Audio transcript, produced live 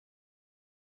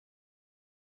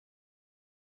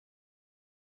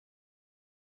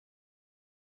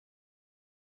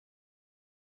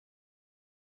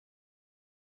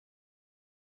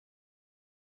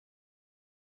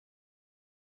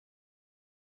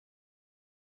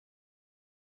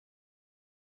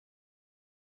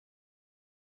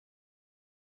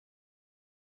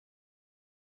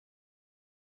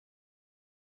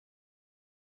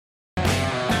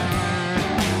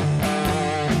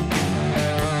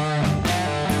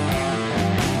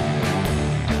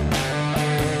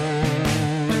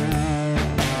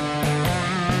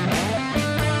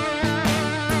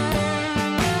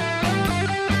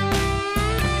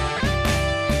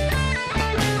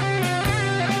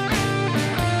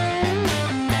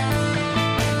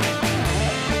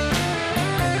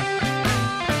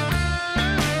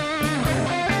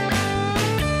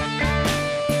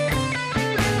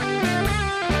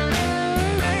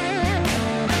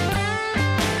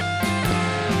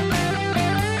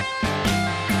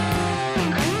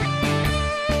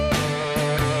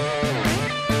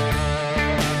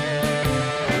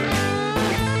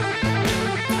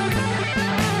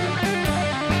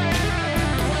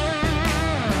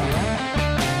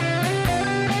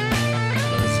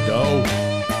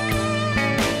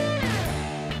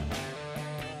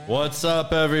What's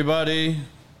up, everybody?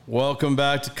 Welcome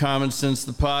back to Common Sense,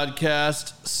 the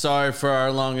podcast. Sorry for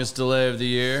our longest delay of the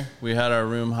year. We had our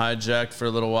room hijacked for a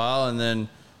little while, and then,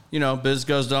 Biz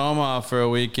goes to Omaha for a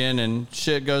weekend, and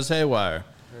shit goes haywire.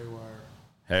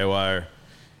 Haywire.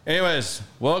 Anyways,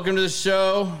 welcome to the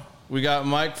show. We got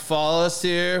Mike Follis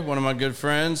here, one of my good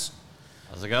friends.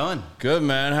 How's it going? Good,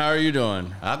 man. How are you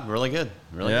doing? I'm really good.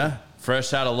 Really good.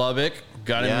 Fresh out of Lubbock.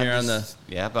 Got him here on the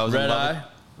I was red in Lubbock eye.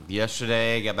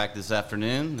 Yesterday, got back this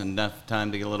afternoon, enough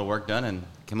time to get a little work done, and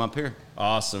came up here.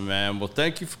 Awesome, man. Well,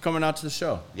 thank you for coming out to the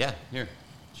show. Yeah, here.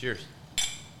 Cheers.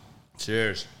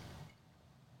 Cheers.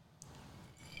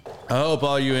 I hope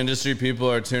all you industry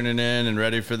people are tuning in and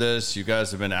ready for this. You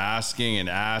guys have been asking and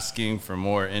asking for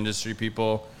more industry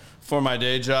people for my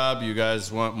day job. You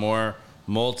guys want more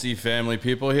multi-family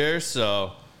people here,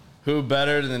 so who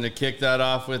better than to kick that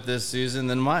off with this season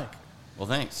than Mike? Well,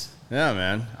 thanks. Yeah,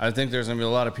 man. I think there's going to be a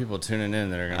lot of people tuning in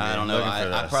that are going to be looking for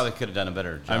this. I probably could have done a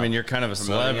better job. I mean, you're kind of a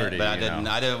celebrity. But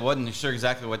I wasn't sure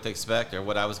exactly what to expect or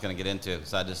what I was going to get into.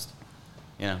 So I just,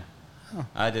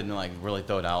 I didn't really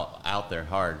throw it out there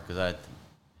hard because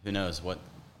who knows what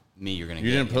you're going to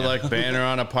get. You didn't put banner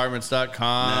on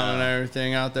apartments.com and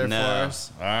everything out there for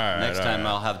us? All right. Next time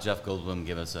I'll have Jeff Goldblum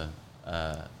give us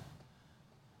a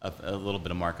little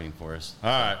bit of marketing for us. All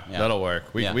right. Yeah. That'll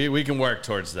work. We can work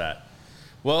towards that.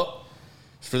 Well,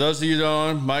 for those of you who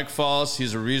don't know, Mike Follis,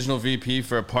 he's a regional VP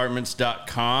for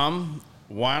apartments.com.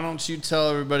 Why don't you tell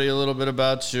everybody a little bit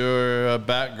about your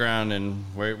background and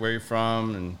where you're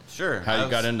from and how you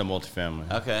got into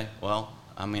multifamily? Okay. Well,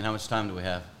 how much time do we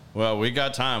have? Well, we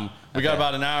got time. We got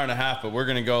about an hour and a half, but we're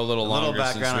going to go a little longer. A little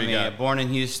background on me. Born in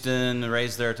Houston,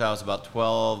 raised there until I was about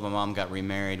 12. My mom got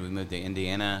remarried. We moved to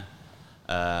Indiana.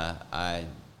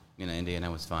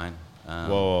 Indiana was fine.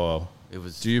 Whoa.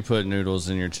 Do you put noodles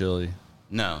in your chili?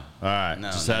 No. All right.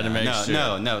 Just had to make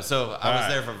sure. No. So I was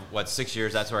there for, 6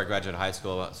 years. That's where I graduated high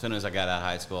school. As soon as I got out of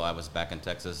high school, I was back in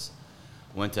Texas.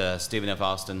 Went to Stephen F.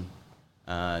 Austin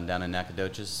down in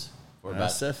Nacogdoches for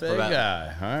about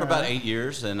 8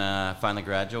 years, and finally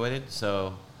graduated.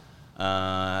 So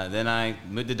then I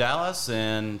moved to Dallas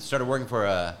and started working for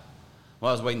I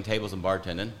was waiting tables and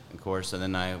bartending, of course, and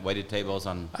then I waited tables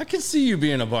on... I can see you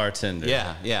being a bartender.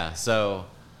 Yeah. So...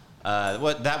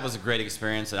 that was a great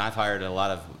experience, and I've hired a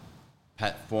lot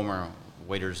of former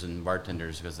waiters and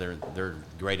bartenders because they're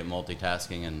great at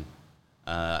multitasking, and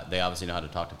they obviously know how to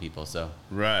talk to people. So,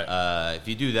 if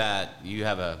you do that, you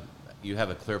have a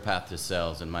clear path to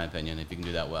sales, in my opinion, if you can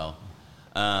do that well.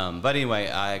 But anyway,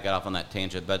 I got off on that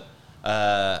tangent. But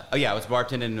I was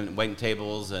bartending and waiting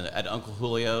tables at Uncle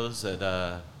Julio's at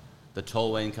the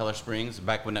Tollway in Color Springs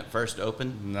back when it first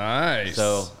opened. Nice.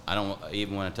 So I don't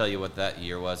even want to tell you what that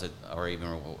year was or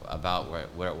even about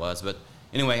where it was. But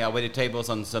anyway, I waited tables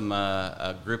on some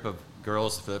a group of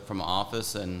girls from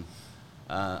office, and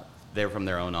they were from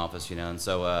their own office, And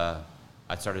so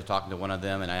I started talking to one of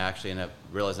them, and I actually ended up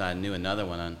realizing I knew another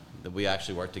one that we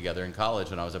actually worked together in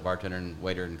college when I was a bartender and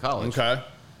waiter in college. Okay.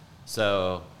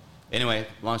 So anyway,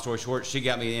 long story short, she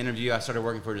got me an interview. I started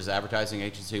working for this advertising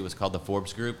agency. It was called the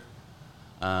Forbes Group.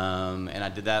 And I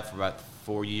did that for about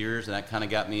 4 years, and that kind of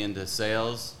got me into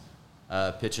sales,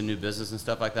 pitching new business and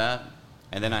stuff like that.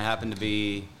 And then I happened to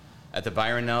be at the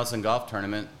Byron Nelson golf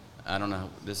tournament. I don't know,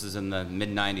 this is in the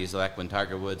mid-'90s, like when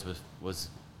Tiger Woods was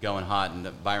going hot,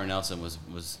 and Byron Nelson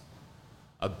was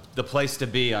the place to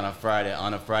be on a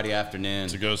Friday afternoon.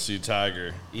 To go see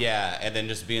Tiger. Yeah, and then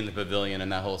just be in the pavilion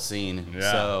and that whole scene.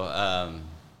 Yeah. So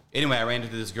anyway, I ran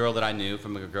into this girl that I knew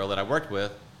from a girl that I worked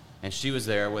with. And she was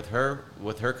there with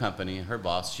her company, her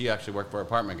boss. She actually worked for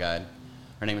Apartment Guide.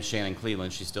 Her name is Shannon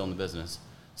Cleveland. She's still in the business.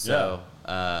 So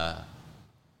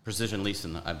Precision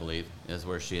Leasing, I believe, is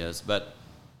where she is. But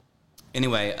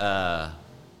anyway,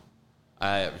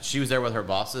 she was there with her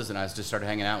bosses, and I just started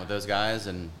hanging out with those guys.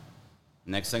 And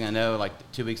next thing I know,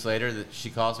 2 weeks later, she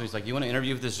calls me. She's like, "You want to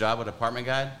interview for this job with Apartment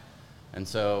Guide?" And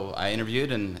so I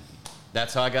interviewed, and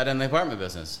that's how I got in the apartment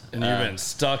business. And you've been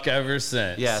stuck ever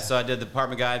since. Yeah, so I did the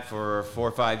Apartment Guide for 4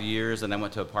 or 5 years, and then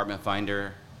went to Apartment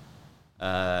Finder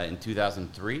in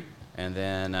 2003. And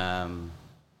then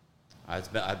I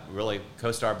really,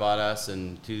 CoStar bought us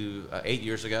 8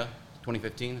 years ago,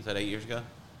 2015, is that 8 years ago?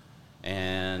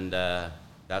 And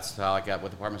that's how I got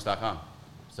with apartments.com.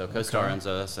 So CoStar owns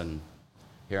us, and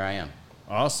here I am.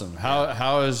 Awesome.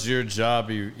 How has your job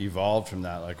evolved from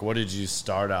that? What did you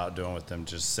start out doing with them?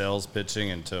 Just sales pitching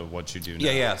into what you do now?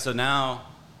 Yeah. So now,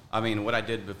 what I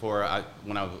did before,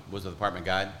 when I was with Apartment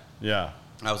Guide, I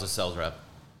was a sales rep.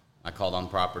 I called on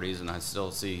properties, and I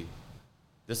still see.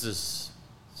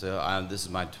 I'm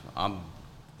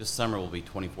this summer will be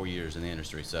 24 years in the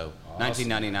industry. So Awesome.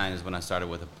 1999 is when I started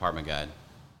with Apartment Guide,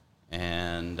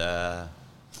 and I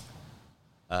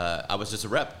was just a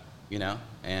rep,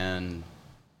 and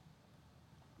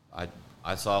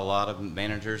I saw a lot of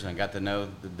managers, and I got to know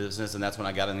the business, and that's when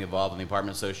I got involved in the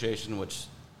apartment association, which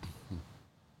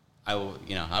I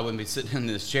wouldn't be sitting in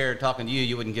this chair talking to you.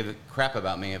 You wouldn't give a crap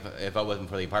about me if I wasn't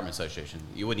for the apartment association.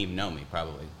 You wouldn't even know me,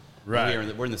 probably. Right.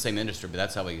 We're in the same industry, but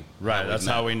that's how we Right. That's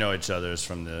how we know each other is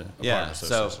from the apartment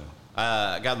association. So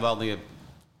I got involved in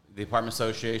the apartment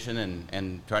association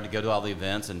and tried to go to all the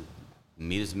events and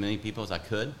meet as many people as I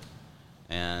could.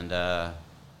 And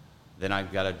then I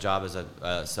got a job as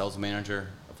a sales manager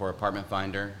for Apartment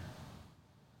Finder.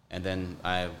 And then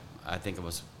I think it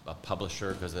was a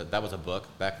publisher, because that was a book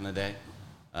back in the day.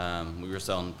 We were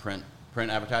selling print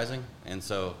advertising. And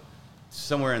so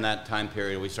somewhere in that time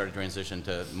period, we started to transition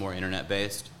to more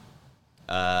internet-based.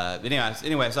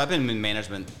 Anyway, so I've been in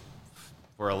management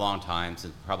for a long time,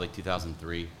 since probably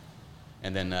 2003.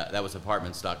 And then that was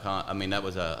apartments.com. I mean, that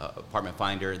was a Apartment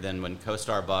Finder. Then when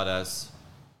CoStar bought us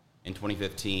in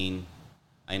 2015,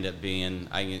 I ended up getting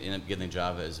the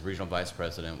job as regional vice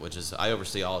president, which is I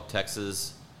oversee all of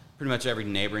Texas, pretty much every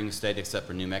neighboring state except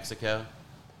for New Mexico,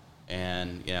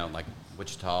 and like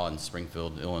Wichita and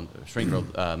Springfield,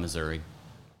 Missouri.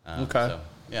 Okay. So,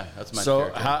 yeah, that's my. So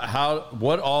territory.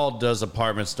 what all does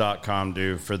apartments.com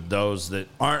do for those that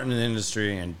aren't in the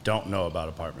industry and don't know about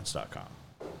apartments.com?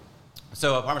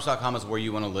 So apartments.com is where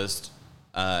you want to list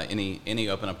any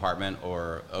open apartment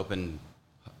or open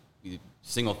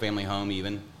single family home,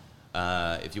 even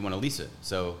if you want to lease it.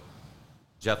 So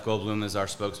Jeff Goldblum is our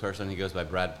spokesperson. He goes by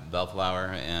Brad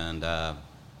Bellflower, and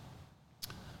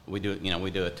we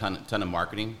do a ton of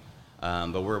marketing,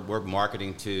 but we're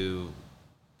marketing to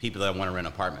people that want to rent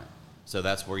an apartment. So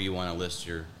that's where you want to list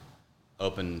your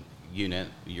open unit,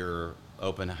 your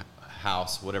open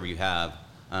house, whatever you have.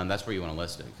 That's where you want to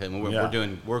list it.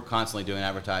 We're constantly doing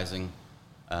advertising,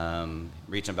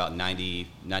 reaching about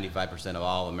 95% of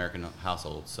all American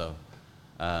households. So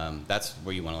that's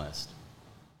where you want to list.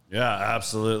 Yeah,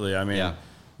 absolutely. I mean,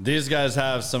 These guys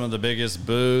have some of the biggest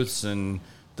booths and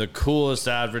the coolest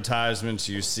advertisements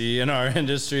you see in our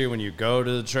industry when you go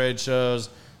to the trade shows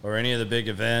or any of the big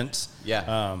events.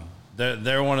 Yeah.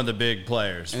 They're one of the big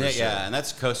players. For sure. Yeah, and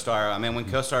that's CoStar. I mean, when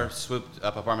CoStar swooped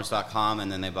up apartments.com,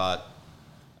 and then they bought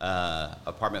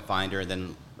Apartment Finder, and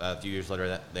then a few years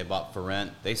later they bought For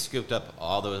Rent, they scooped up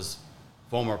all those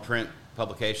former print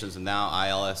publications and now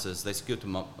ILSs. They scooped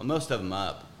most of them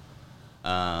up.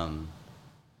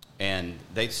 And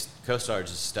CoStar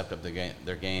just stepped up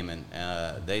their game, and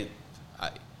at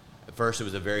first it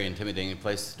was a very intimidating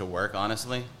place to work.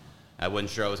 Honestly, I wasn't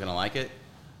sure I was going to like it.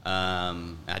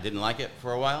 I didn't like it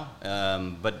for a while,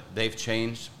 but they've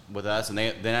changed with us,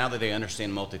 and now that they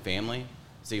understand multifamily,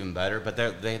 it's even better. But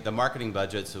the marketing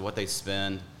budgets, what they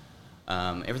spend,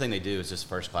 everything they do is just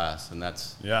first class, and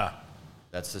that's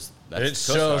it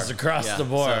shows across the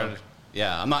board. So,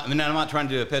 yeah, I'm not trying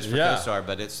to do a pitch for CoStar,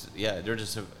 but it's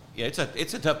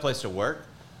a tough place to work.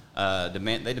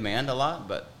 They demand a lot,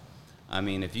 but I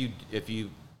mean, if you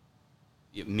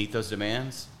meet those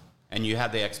demands and you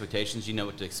have the expectations, you know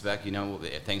what to expect. You know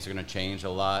if things are going to change a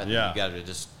lot. Yeah. You got to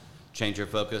just change your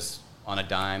focus on a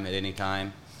dime at any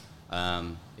time.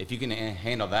 If you can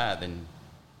handle that, then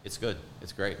it's good.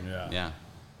 It's great. Yeah.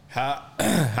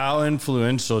 How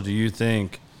influential do you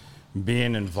think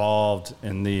being involved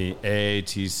in the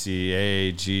AATC,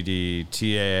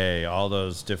 AAGD, TAA, all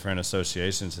those different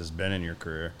associations has been in your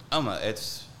career?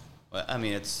 It's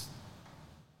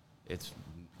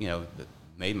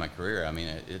made my career. I mean,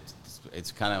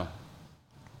 it's kind of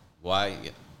why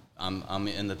I'm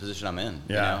in the position I'm in.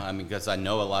 Yeah. I mean, because I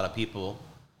know a lot of people,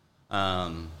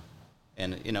 and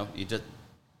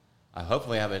I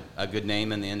hopefully have a good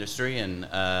name in the industry, and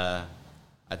I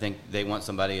think they want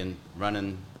somebody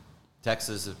running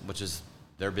Texas, which is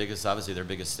their biggest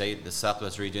state. The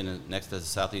Southwest region, next to the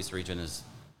Southeast region, is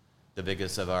the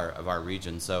biggest of our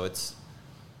region. So it's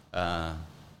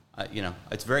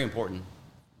it's very important.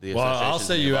 Well, I'll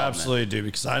say you absolutely do,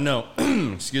 because I know,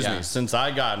 excuse me, since I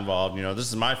got involved, this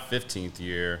is my 15th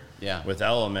year with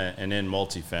Element and in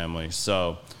multifamily.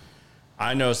 So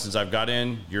I know since I've got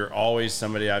in, you're always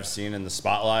somebody I've seen in the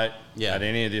spotlight at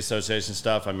any of the association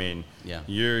stuff. I mean,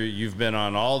 you've been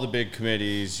on all the big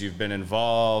committees, you've been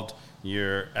involved,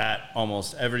 you're at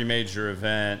almost every major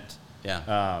event.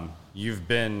 Yeah. You've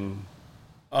been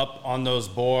up on those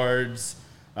boards.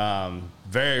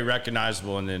 Very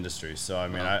recognizable in the industry. So, I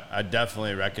mean, I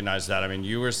definitely recognize that. I mean,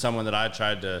 you were someone that I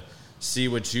tried to see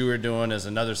what you were doing as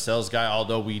another sales guy,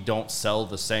 although we don't sell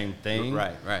the same thing.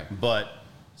 Right. But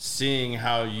seeing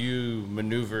how you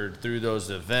maneuvered through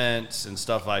those events and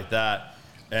stuff like that.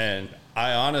 And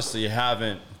I honestly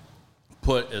haven't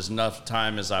put as enough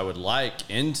time as I would like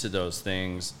into those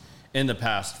things in the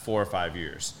past 4 or 5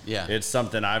 years. Yeah. It's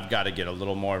something I've got to get a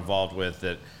little more involved with,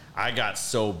 that I got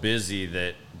so busy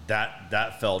that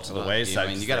fell to the wayside.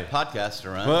 I mean, you got a podcast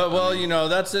to run. Well, you know,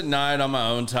 that's at night on my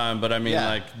own time. But I mean,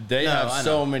 like, they have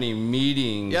so many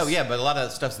meetings. Yeah, but a lot of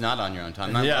that stuff's not on your own time.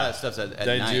 A lot of that stuff's at night.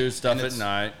 They do stuff at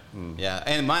night. Yeah,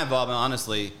 and my involvement,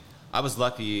 honestly, I was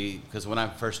lucky because when I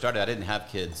first started, I didn't have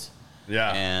kids.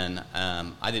 Yeah. And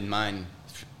I didn't mind.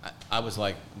 I was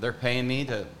like, they're paying me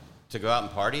to go out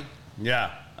and party.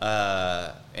 Yeah.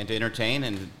 And to entertain,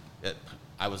 and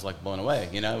I was like blown away.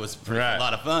 You know, it was a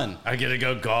lot of fun. I get to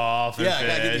go golf. And I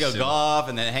get to go golf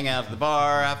and then hang out at the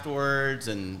bar afterwards.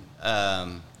 And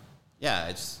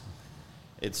it's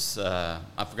I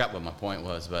forgot what my point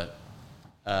was, but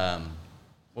what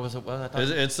was it? What was I talking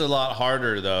about? It's a lot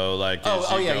harder though. Like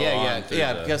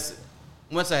because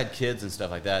once I had kids and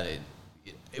stuff like that,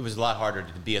 it was a lot harder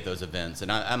to be at those events,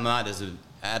 and I'm not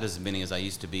as many as I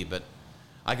used to be, but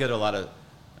I go to a lot of,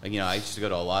 I used to go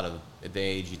to a lot of the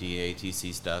AGD,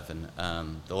 ATC stuff, and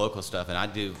the local stuff, and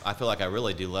I feel like I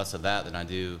really do less of that than I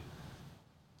do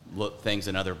things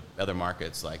in other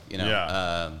markets, like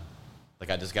like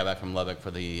I just got back from Lubbock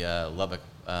for the Lubbock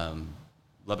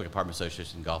Apartment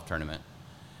Association golf tournament,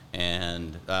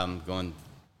 and going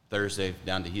Thursday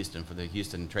down to Houston for the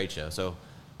Houston trade show. So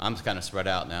I'm kind of spread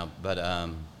out now, but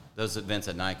those events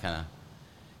at night kind of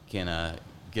can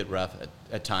get rough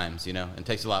at times, and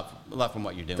takes a lot from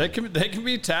what you're doing. They can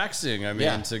be taxing. I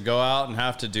mean, to go out and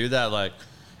have to do that, like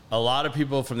a lot of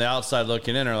people from the outside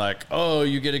looking in are like, oh,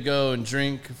 you get to go and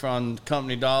drink from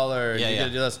company dollar. And you get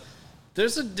to do this.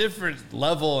 There's a different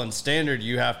level and standard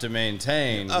you have to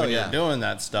maintain when you're doing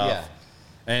that stuff. Yeah.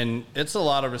 And it's a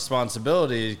lot of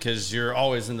responsibility because you're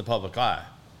always in the public eye.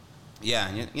 Yeah,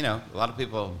 and a lot of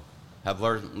people have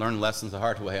learned lessons the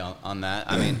hard way on that.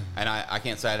 I mean, and I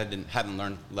can't say I haven't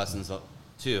learned lessons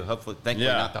too. Hopefully,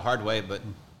 thankfully, not the hard way, but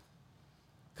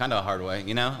kind of a hard way. I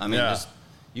mean, just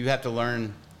you have to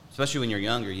learn, especially when you're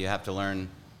younger. You have to learn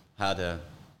how to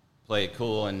play it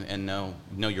cool and know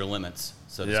your limits,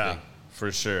 so to speak.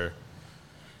 For sure.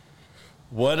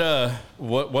 What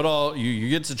all you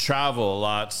get to travel a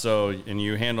lot, and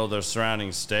you handle the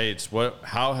surrounding states.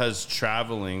 How has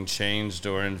traveling changed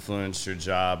or influenced your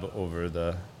job over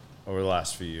the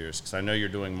last few years? Because I know you're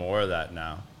doing more of that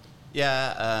now.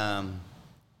 Yeah,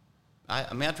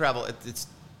 I mean I travel. It's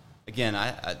again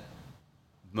I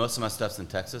most of my stuff's in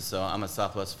Texas, so I'm a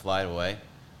Southwest flight away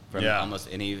from almost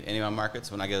any of my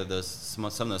markets. When I go to some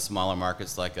of the smaller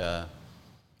markets like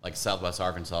Southwest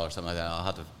Arkansas or something like that, I'll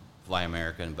have to fly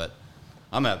American, but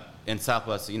I'm in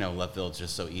Southwest, left field's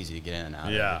just so easy to get in and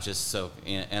out. Yeah. It's just so,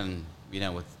 and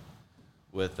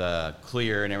with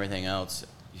clear and everything else,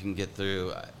 you can get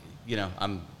through.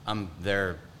 I'm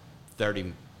there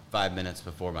 35 minutes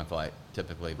before my flight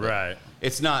typically. But right.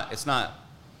 It's not.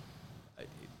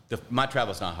 My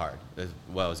travel's not hard. Is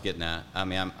what I was getting at. I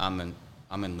mean, I'm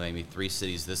in maybe 3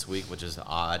 cities this week, which is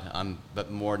odd.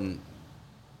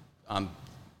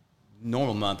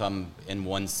 Normal month, I'm in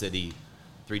one city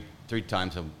three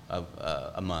times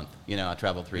a month. I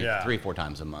travel 3 or 4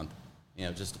 times a month.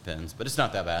 It just depends. But it's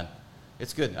not that bad.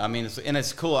 It's good. I mean,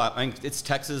 it's cool. I mean, it's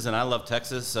Texas, and I love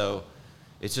Texas, so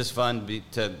it's just fun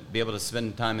to be able to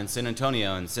spend time in San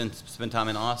Antonio and spend time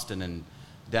in Austin and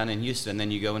down in Houston. Then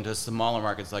you go into smaller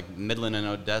markets like Midland and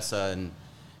Odessa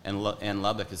and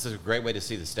Lubbock. It's just a great way to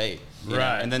see the state.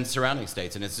 Right. And then surrounding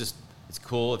states. And it's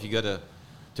cool if you go to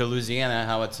Louisiana,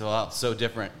 how it's so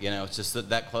different. It's just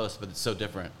that close, but it's so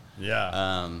different.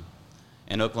 Yeah.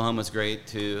 And Oklahoma's great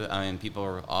too. I mean, people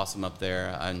are awesome up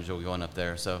there. I enjoy going up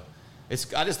there. So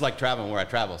I just like traveling where I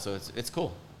travel. So it's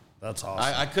cool. That's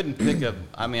awesome. I couldn't pick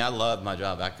I love my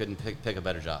job. I couldn't pick a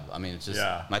better job. I mean, it's just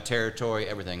my territory,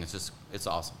 everything. It's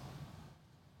awesome.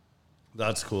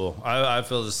 That's cool. I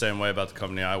feel the same way about the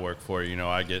company I work for.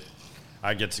 I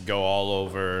get to go all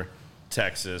over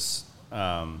Texas.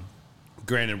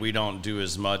 Granted, we don't do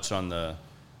as much on the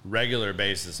regular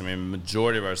basis. I mean,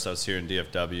 majority of our stuff's here in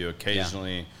DFW.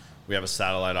 Occasionally, we have a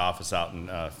satellite office out in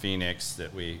Phoenix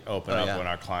that we open up when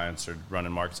our clients are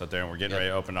running markets out there, and we're getting ready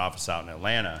to open an office out in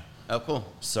Atlanta. Oh, cool.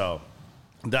 So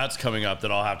that's coming up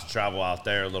that I'll have to travel out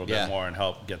there a little bit more and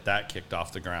help get that kicked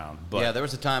off the ground. But there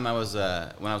was a time I was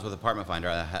when I was with Apartment Finder,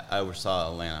 I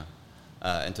oversaw Atlanta.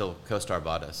 Until CoStar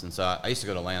bought us, and so I used to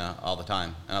go to Atlanta all the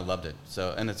time, and I loved it.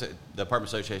 So, and the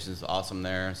apartment association is awesome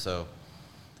there. So,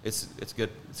 it's good.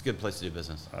 It's a good place to do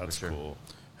business. That's for sure.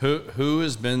 Cool. Who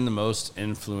has been the most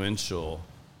influential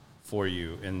for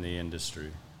you in the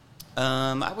industry?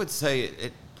 I would say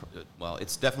well,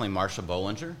 it's definitely Marsha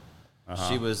Bollinger.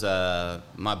 She was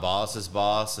my boss's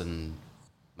boss and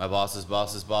my boss's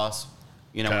boss's boss.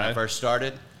 When I first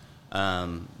started.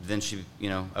 Then she,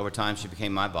 over time she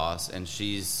became my boss, and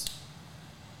she's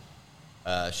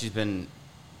been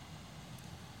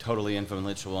totally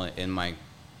influential in my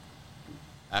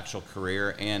actual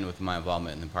career and with my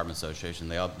involvement in the apartment association.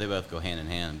 They both go hand in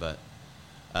hand, but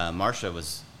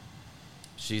Marsha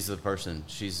she's the person.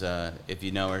 She's if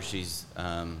you know her, she's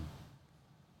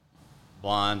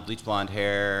blonde, bleach blonde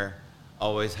hair,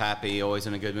 always happy, always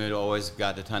in a good mood, always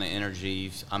got a ton of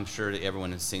energy. I'm sure that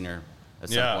everyone has seen her at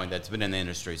some point that's been in the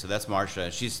industry. So that's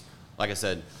Marsha. She's, like I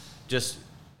said, just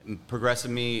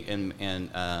progressing me and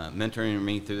mentoring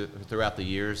me throughout the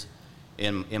years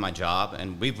in my job.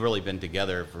 And we've really been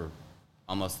together for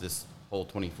almost this whole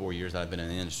 24 years that I've been in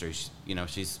the industry.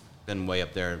 She's been way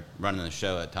up there running the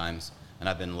show at times, and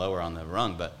I've been lower on the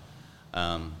rung. But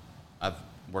I've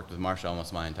worked with Marsha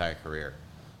almost my entire career.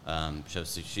 So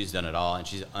she's done it all, and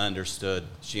she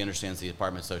understands the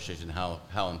apartment association,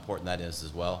 how important that is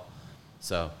as well.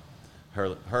 So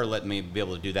her letting me be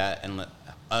able to do that, and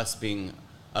us being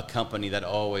a company that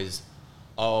always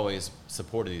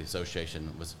supported the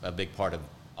association was a big part of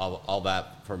all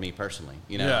that for me personally.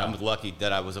 I'm lucky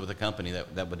that I was with a company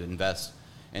that would invest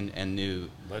and knew.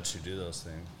 Let you do those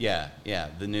things. Yeah,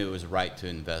 they knew it was right to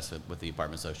invest with the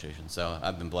apartment association. So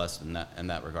I've been blessed in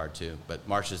that regard too. But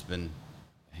Marsha's been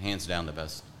hands down the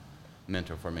best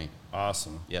mentor for me.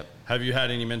 Awesome. Yep. Have you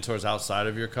had any mentors outside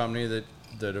of your company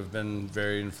that have been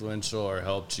very influential or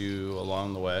helped you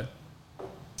along the way?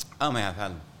 Oh man,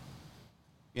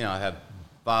 I had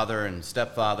father and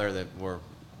stepfather that were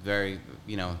very,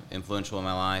 influential in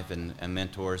my life, and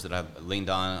mentors that I've leaned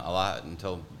on a lot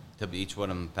until each one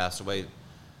of them passed away.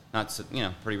 Not,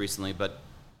 pretty recently, but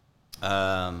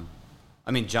John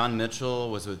Mitchell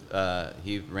was with.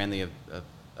 He ran the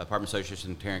apartment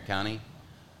association in Tarrant County.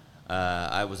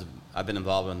 I've been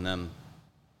involved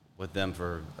with them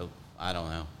for I don't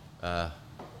know,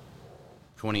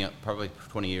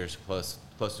 20 years, close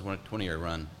to 20-year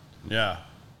run. Yeah.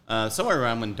 Somewhere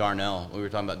around when we were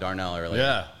talking about Darnell earlier.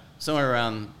 Yeah. Somewhere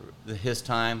around his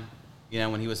time,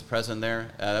 when he was president there.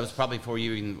 That was probably before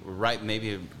you even, right,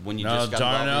 maybe when you just got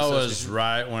involved. No, Darnell was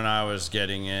right when I was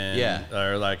getting in. Yeah.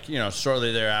 Or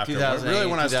shortly thereafter. Really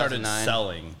when I started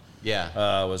selling.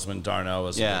 Yeah. Was when Darnell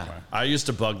was. Yeah. I used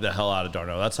to bug the hell out of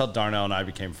Darnell. That's how Darnell and I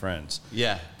became friends.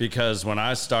 Yeah. Because when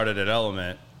I started at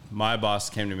Element, my boss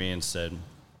came to me and said,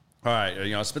 all right,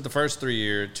 I spent the first 3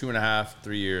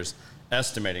 years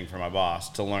estimating for my boss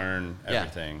to learn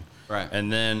everything. Yeah. Right.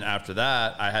 And then after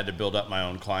that, I had to build up my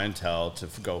own clientele to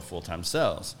go full-time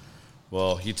sales.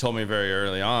 Well, he told me very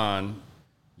early on,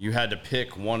 you had to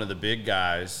pick one of the big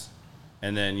guys,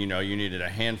 and then, you needed a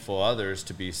handful of others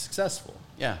to be successful.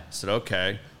 Yeah. I said,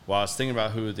 okay. Well, I was thinking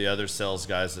about who the other sales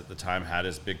guys at the time had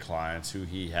as big clients, who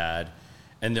he had.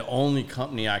 And the only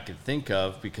company I could think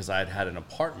of, because I had an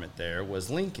apartment there,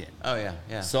 was Lincoln. Oh, yeah,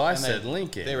 yeah. So I said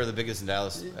Lincoln. They were the biggest in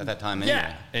Dallas at that time anyway.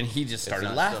 Yeah. And he just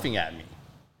started laughing at me.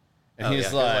 And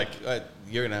he's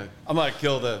you're going to I'm like,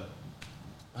 kill the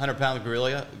 100-pound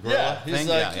gorilla He's thing?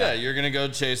 like, you're going to go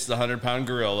chase the 100-pound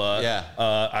gorilla.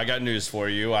 Yeah. I got news for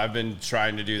you. I've been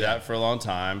trying to do that for a long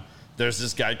time. There's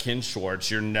this guy, Ken Schwartz.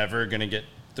 You're never going to get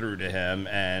through to him,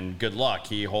 and good luck.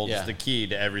 He holds the key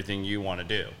to everything you want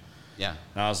to do. Yeah.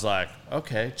 And I was like,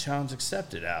 okay, challenge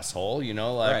accepted, asshole.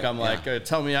 Right,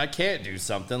 tell me I can't do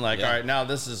something. All right, now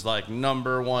this is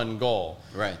number one goal.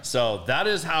 Right. So that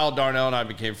is how Darnell and I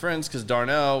became friends, because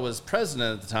Darnell was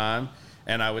president at the time,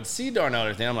 and I would see Darnell and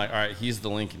everything. I'm like, all right, he's the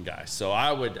Lincoln guy. So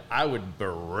I would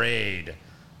berate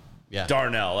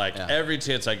Darnell every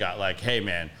chance I got. Hey,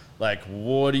 man,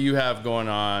 what do you have going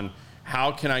on?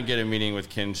 How can I get a meeting with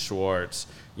Ken Schwartz?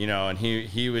 And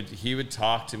he would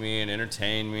talk to me and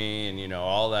entertain me and,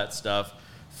 all that stuff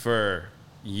for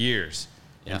years.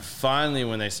 Yeah. And finally,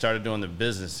 when they started doing the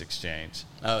business exchange,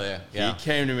 he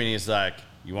came to me and he's like,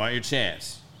 you want your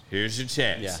chance? Here's your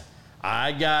chance. Yeah.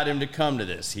 I got him to come to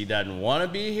this. He doesn't want to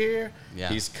be here. Yeah.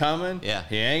 He's coming. Yeah.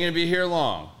 He ain't going to be here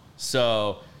long.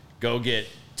 So go get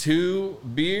 2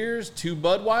 beers, 2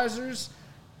 Budweisers,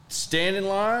 stand in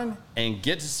line, and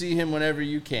get to see him whenever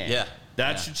you can. Yeah.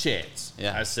 That's your chance.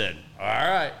 Yeah. I said, all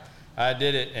right. I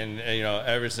did it. And,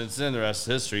 ever since then, the rest is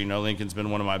history. Lincoln's been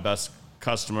one of my best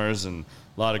customers and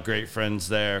a lot of great friends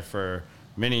there for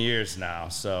many years now.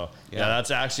 So yeah,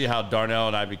 that's actually how Darnell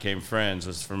and I became friends,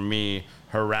 was from me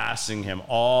harassing him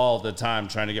all the time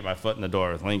trying to get my foot in the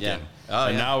door with Lincoln.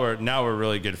 And now we're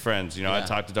really good friends. You know, I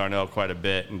talked to Darnell quite a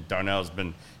bit,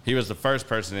 and he was the first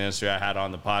person in the industry I had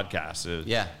on the podcast. It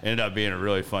ended up being a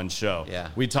really fun show. Yeah.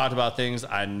 We talked about things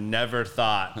I never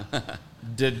thought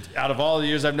out of all the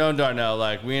years I've known Darnell,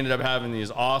 like we ended up having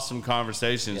these awesome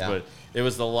conversations, but it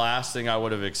was the last thing I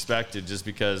would have expected, just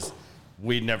because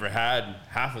we'd never had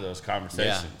half of those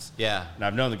conversations. Yeah. And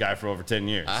I've known the guy for over 10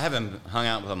 years. I haven't hung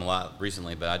out with him a lot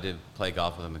recently, but I did play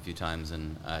golf with him a few times,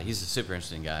 and he's a super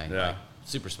interesting guy. Yeah. Like,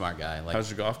 super smart guy. Like,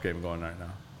 how's your golf game going right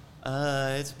now?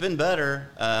 It's been better.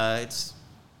 It's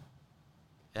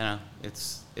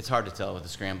hard to tell with the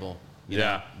scramble. You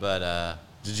know? But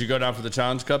did you go down for the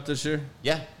Challenge Cup this year?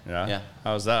 Yeah.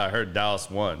 How was that? I heard Dallas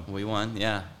won. We won.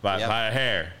 Yeah. By a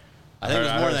hair. I think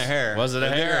it was more than a hair. Was it a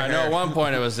hair? I know at one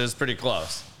point it was pretty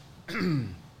close.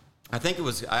 I think it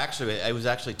was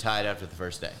actually tied after the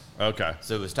first day. Okay.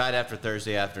 So it was tied after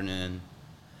Thursday afternoon,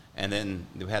 and then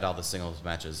we had all the singles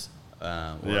matches,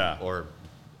 or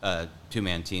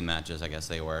two-man team matches, I guess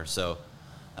they were. So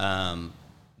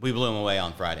we blew them away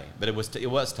on Friday, but it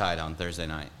was tied on Thursday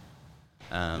night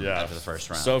after the first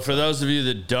round. So for those of you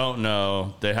that don't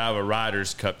know, they have a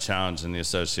Riders Cup challenge in the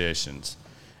associations.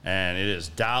 And it is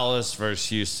Dallas versus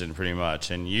Houston, pretty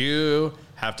much. And you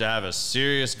have to have a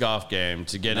serious golf game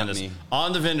to get in this.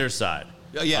 On the vendor side.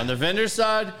 Oh, yeah. On the vendor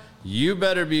side, you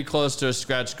better be close to a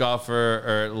scratch golfer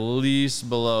or at least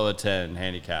below a 10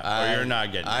 handicap, or you're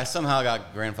not getting it. I somehow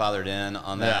got grandfathered in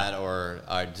on that, or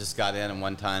I just got in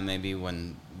one time maybe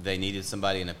when they needed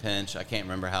somebody in a pinch. I can't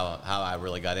remember how I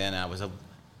really got in. I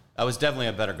was definitely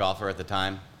a better golfer at the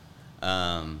time.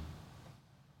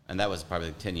 And that was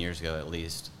probably 10 years ago at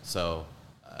least. So,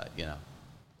 you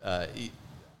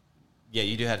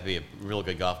do have to be a real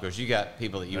good golf coach. You got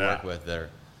people that you work with that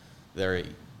they're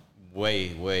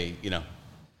way,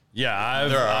 Yeah,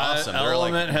 they're awesome.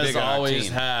 Element like has always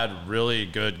had really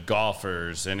good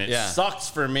golfers, and it sucks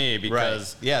for me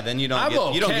because then you don't I'm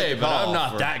get, you don't get the but call I'm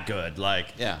not that good. Like,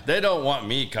 Yeah. they don't want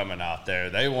me coming out there.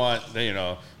 They want,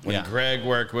 when Greg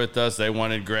worked with us, they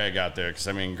wanted Greg out there because,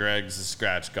 Greg's a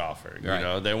scratch golfer. You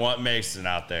know, they want Mason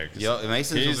out there.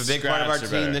 Mason's a big part of our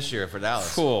team this year for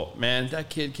Dallas. Cool, man. That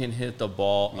kid can hit the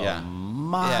ball a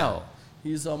mile.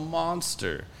 He's a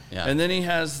monster. Yeah. And then he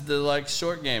has the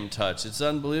short game touch. It's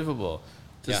unbelievable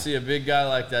to see a big guy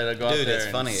like that go out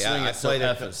there and swing it so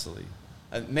effortlessly.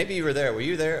 Maybe you were there. Were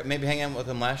you there? Maybe hanging out with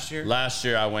him last year? Last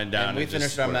year I went down. And we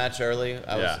finished our match early.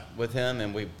 I was with him,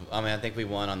 and I think we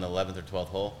won on the 11th or 12th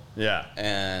hole. Yeah.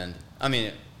 And I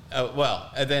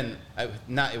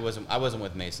wasn't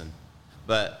with Mason,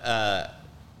 but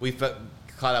we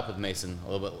caught up with Mason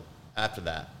a little bit after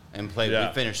that and played.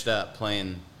 We finished up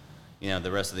playing,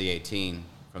 the rest of the 18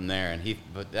 from there,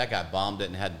 but that guy bombed it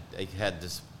and had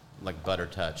this butter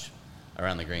touch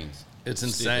around the greens. It's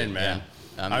insane, man.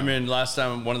 Yeah. One of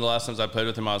the last times I played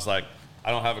with him, I was like,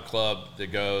 I don't have a club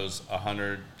that goes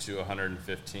 100 to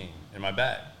 115 in my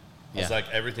bag. I was like,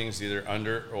 everything's either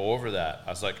under or over that. I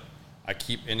was like, I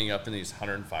keep ending up in these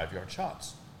 105-yard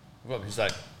shots. He's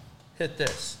like, hit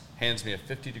this. Hands me a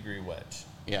 50-degree wedge.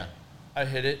 Yeah. I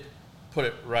hit it, put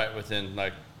it right within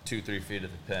 2-3 feet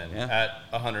of the pin at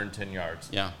 110 yards.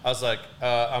 Yeah. I was like,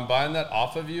 I'm buying that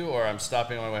off of you, or I'm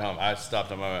stopping on my way home. I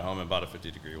stopped on my way home and bought a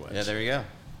 50-degree wedge. Yeah, there you go.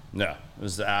 No, it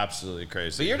was absolutely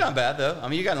crazy. But you're not bad, though.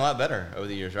 You've gotten a lot better over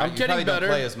the years, right? I'm getting better.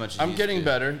 Don't play as much as I'm getting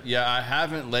better. Yeah, I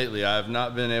haven't lately. I have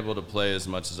not been able to play as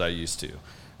much as I used to.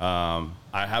 I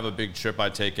have a big trip I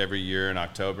take every year in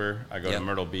October. I go to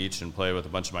Myrtle Beach and play with a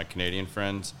bunch of my Canadian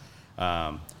friends.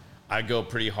 I go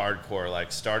pretty hardcore.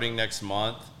 Starting next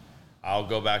month, I'll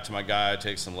go back to my guy I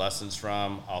take some lessons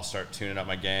from. I'll start tuning up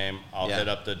my game. I'll hit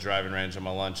up the driving range on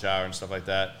my lunch hour and stuff like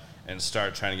that and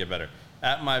start trying to get better.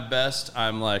 At my best,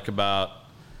 I'm I'd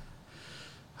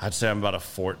say I'm about a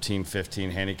 14,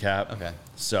 15 handicap. Okay.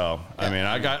 So,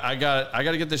 I got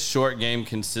to get the short game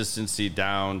consistency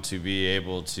down to be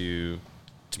able to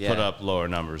put up lower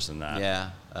numbers than that. Yeah.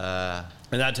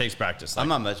 And that takes practice. I'm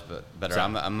not much better.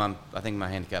 So, I think my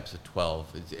handicap's a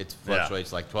 12. It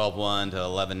fluctuates 12-1 to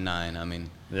 11-9.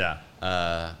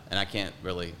 And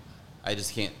I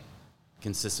just can't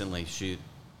consistently shoot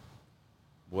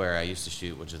where I used to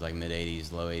shoot, which is mid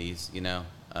 80s, low 80s.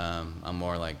 I'm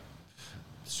more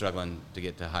struggling to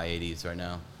get to high 80s right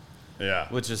now. Yeah.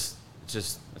 Which is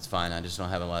it's fine. I just don't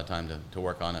have a lot of time to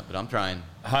work on it, but I'm trying.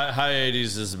 High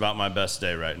 80s is about my best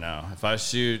day right now. If I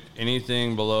shoot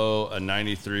anything below a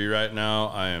 93 right now,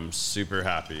 I am super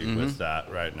happy with that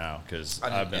right now because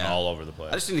I've been all over the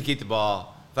place. I just need to keep the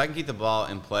ball. If I can keep the ball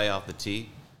in play off the tee,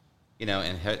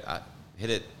 and hit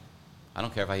it. I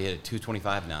don't care if I hit it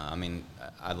 225 now. I mean,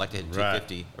 I'd like to hit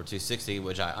 250 or 260,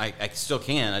 which I still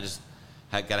can. I just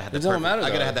got to have that. I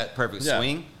got to have that perfect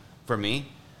swing for me.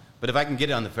 But if I can get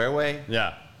it on the fairway,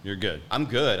 you're good. I'm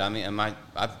good. I mean,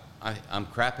 I'm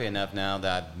crappy enough now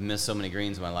that I've missed so many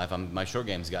greens in my life. My short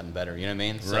game's gotten better. You know what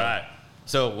I mean? Right.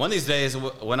 So one of these days,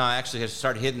 when I actually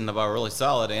start hitting the ball really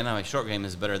solid, and my short game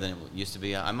is better than it used to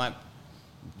be, I might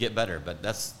get better. But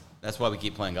that's why we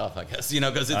keep playing golf, I guess.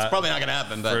 Because it's probably not going to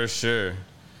happen. But for sure.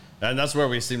 And that's where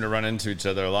we seem to run into each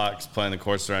other a lot. 'Cause playing the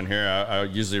course around here, I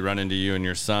usually run into you and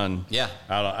your son.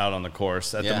 Out on the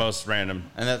course at the most random.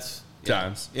 And that's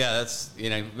times. Yeah, that's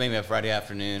maybe a Friday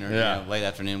afternoon or late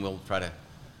afternoon. We'll try to.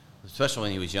 Especially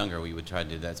when he was younger, we would try to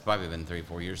do that. It's probably been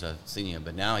 3-4 years I've seen him,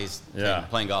 but now he's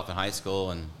playing golf in high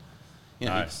school, and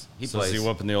nice. he so plays. Is he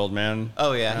whooping the old man?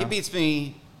 Oh yeah, he beats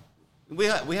me. We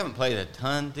haven't played a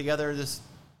ton together this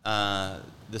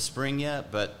spring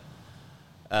yet, but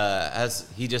as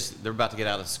they're about to get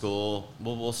out of school,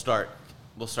 we'll start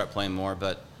playing more.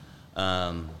 But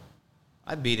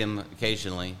I beat him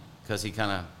occasionally because he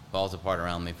kind of falls apart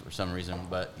around me for some reason.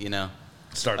 But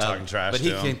start talking trash. But he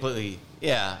completely.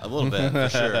 Yeah, a little bit, for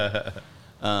sure.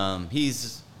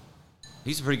 He's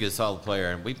a pretty good, solid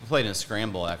player. We played in a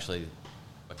scramble, actually,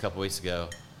 a couple weeks ago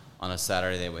on a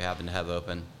Saturday that we happened to have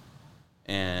open.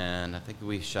 And I think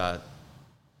we shot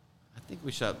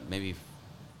maybe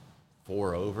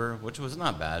 4 over, which was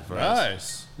not bad for us.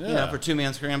 Nice. Yeah. For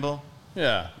 2-man scramble.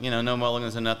 Yeah. No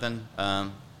mulligans and nothing.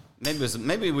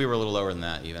 Maybe we were a little lower than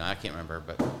that even. I can't remember.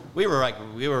 But we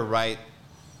were right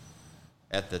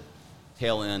at the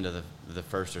tail end of the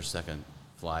first or second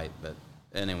flight, but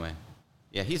anyway,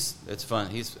 it's fun.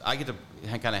 I get to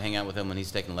kind of hang out with him when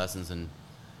he's taking lessons and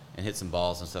hit some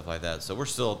balls and stuff like that. So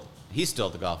he's still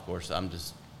at the golf course. I'm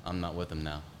not with him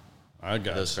now. I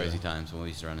got those crazy times when we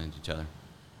used to run into each other.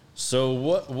 So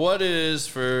what is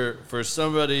for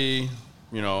somebody,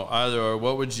 either or,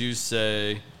 what would you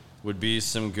say would be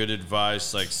some good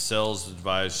advice, like sales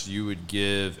advice you would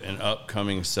give an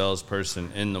upcoming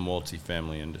salesperson in the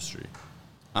multifamily industry?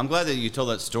 I'm glad that you told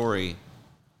that story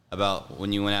about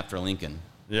when you went after Lincoln.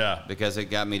 Yeah. Because it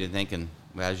got me to thinking,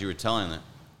 as you were telling it,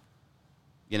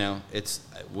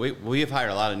 we have hired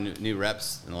a lot of new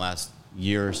reps in the last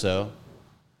year or so.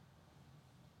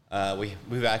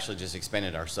 We've actually just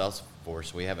expanded our sales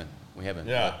force. We haven't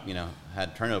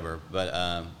had turnover,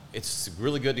 but it's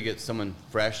really good to get someone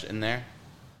fresh in there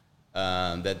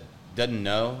that doesn't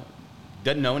know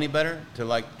any better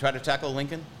to try to tackle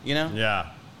Lincoln.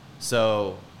 Yeah.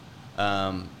 So,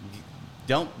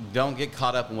 don't get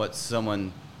caught up in what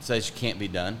someone says can't be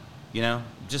done.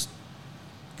 Just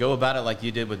go about it like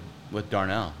you did with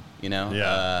Darnell.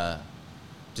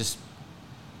 Just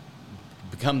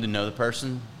become to know the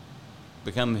person,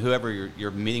 become whoever you're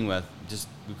meeting with. Just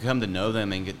become to know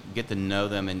them and get to know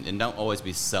them, and don't always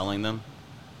be selling them.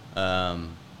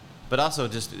 But also,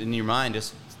 just in your mind,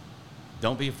 just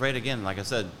don't be afraid. Again, like I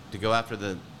said, to go after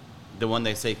the one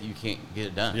they say you can't get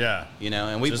it done. Yeah.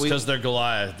 And just because they're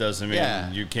Goliath doesn't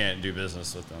mean you can't do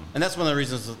business with them. And that's one of the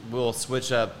reasons we'll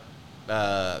switch up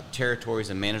territories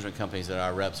and management companies that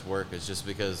our reps work, is just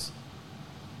because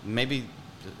maybe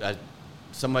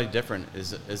somebody different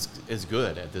is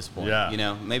good at this point.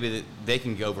 Yeah. Maybe they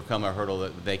can overcome a hurdle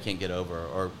that they can't get over,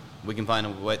 or we can find a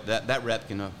way that rep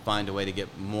can find a way to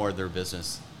get more of their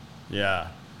business. Yeah.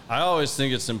 I always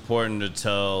think it's important to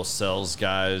tell sales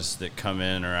guys that come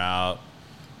in or out,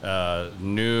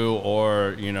 new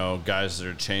or, guys that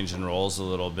are changing roles a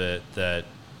little bit, that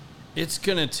it's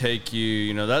going to take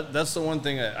you, that's the one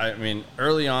thing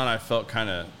early on I felt kind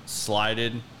of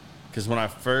slighted, because when I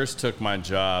first took my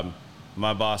job,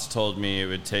 my boss told me it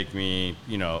would take me,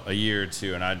 a year or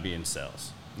two and I'd be in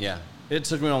sales. Yeah. It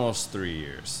took me almost 3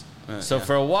 years.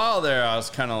 For a while there, I was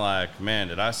kind of like, man,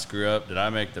 did I screw up? Did I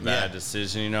make the bad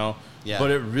decision, Yeah.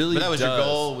 But it really But that was your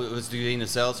goal, was to get into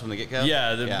sales from the get-go?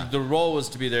 Yeah, the role was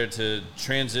to be there to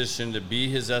transition, to be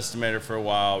his estimator for a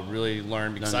while, really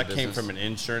learn, because I came from an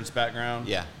insurance background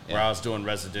where I was doing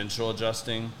residential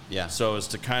adjusting. Yeah. So it was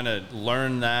to kind of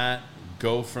learn that,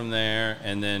 go from there,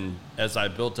 and then as I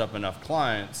built up enough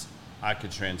clients, I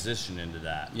could transition into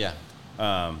that. Yeah.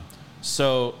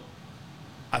 So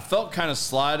I felt kind of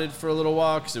slighted for a little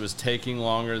while because it was taking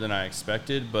longer than I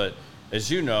expected. But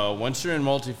as you know, once you're in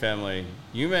multifamily,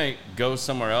 you may go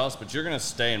somewhere else, but you're going to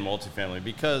stay in multifamily,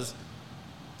 because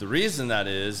the reason that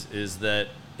is that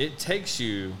it takes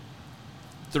you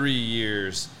 3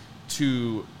 years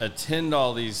to attend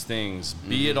all these things,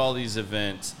 be at all these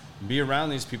events, be around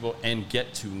these people, and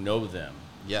get to know them.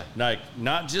 Yeah. Like,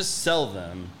 not just sell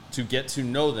them, to get to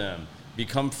know them,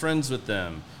 become friends with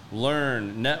them,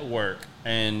 learn, network,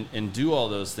 and do all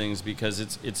those things, because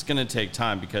it's going to take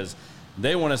time, because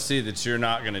they want to see that you're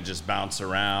not going to just bounce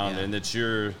around, and that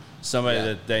you're somebody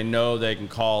that they know they can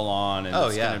call on, and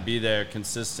it's going to be there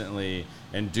consistently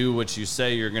and do what you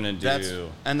say you're going to do.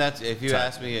 That's if you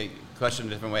ask me a question a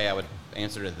different way, I would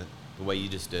answer it the way you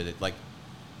just did it. Like,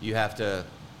 you have to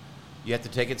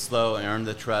take it slow and earn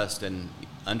the trust and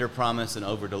under promise and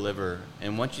over deliver.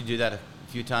 And once you do that a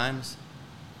few times,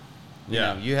 you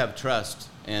know, you have trust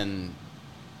and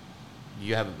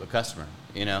you have a customer,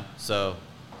 you know? So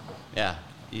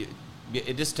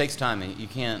it just takes time. You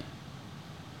can't,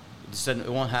 it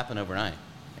won't happen overnight.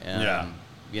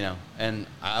 You know, and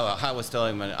I was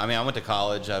telling him, I mean, I went to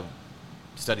college, I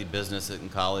studied business in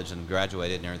college and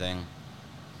graduated and everything,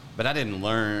 but I didn't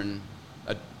learn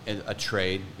a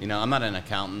trade. You know, I'm not an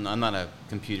accountant. I'm not a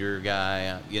computer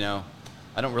guy. You know,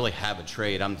 I don't really have a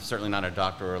trade. I'm certainly not a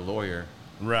doctor or a lawyer.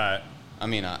 Right. I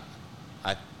mean,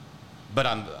 but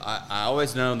I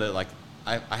always know that, like,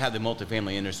 I have the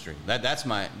multifamily industry. That's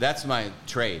my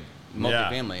trade,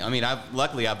 multifamily. Yeah. I mean,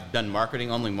 luckily I've done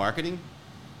only marketing,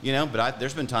 you know, but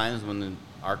there's been times when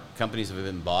our companies have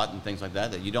been bought and things like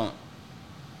that you don't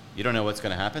know what's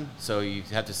going to happen. So you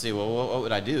have to see, well, what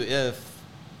would I do if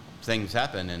things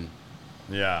happen? And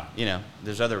you know,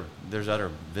 there's other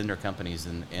vendor companies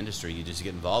in the industry you just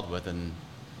get involved with and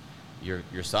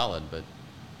you're solid. But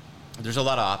there's a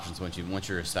lot of options once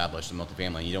you're established in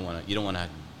multifamily. You don't want to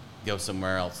go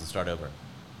somewhere else and start over.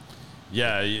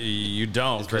 Yeah, you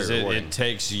don't, because it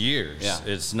takes years. Yeah.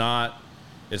 It's not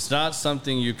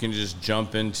something you can just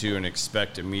jump into and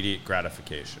expect immediate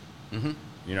gratification. Mm-hmm.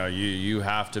 You know, you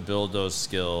have to build those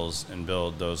skills and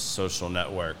build those social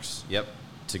networks. Yep.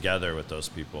 Together with those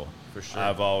people. For sure.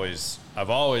 I've always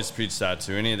preached that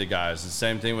to any of the guys. The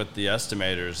same thing with the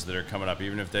estimators that are coming up,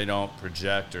 even if they don't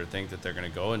project or think that they're going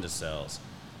to go into sales.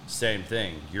 Same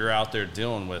thing. You're out there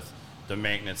dealing with the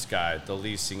maintenance guy, the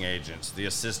leasing agents, the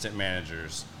assistant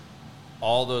managers,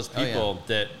 all those people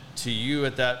that to you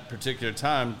at that particular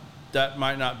time, that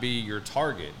might not be your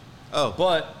target. Oh.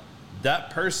 But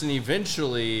that person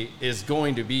eventually is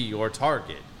going to be your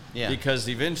target. Yeah. Because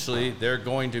eventually they're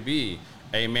going to be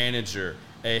a manager,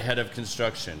 a head of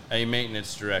construction, a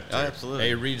maintenance director,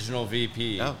 a regional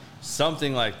VP,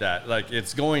 something like that. Like,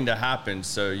 it's going to happen.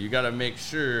 So you got to make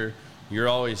sure you're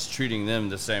always treating them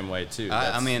the same way too.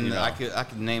 I mean, you know, I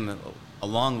could name a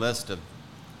long list of,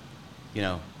 you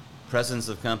know, presidents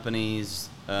of companies,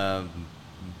 RVPs.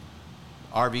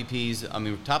 I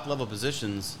mean, top level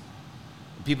positions.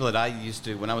 People that I used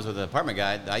to, when I was with the apartment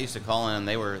guy, I used to call in.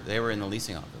 They were in the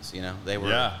leasing office. You know, they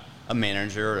were a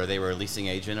manager, or they were a leasing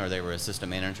agent, or they were assistant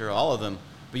manager. All of them.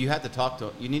 But you have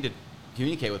to you need to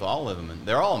communicate with all of them, and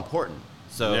they're all important.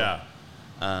 So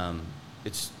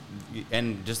it's,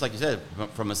 and just like you said,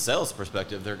 from a sales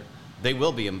perspective, they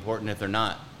will be important if they're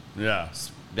not. Yeah.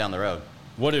 Down the road.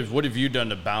 What have you done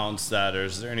to balance that, or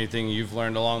is there anything you've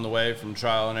learned along the way from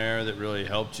trial and error that really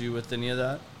helped you with any of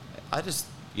that? I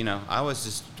always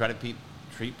just try to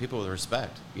treat people with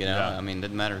respect. You know, I mean, it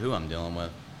doesn't matter who I'm dealing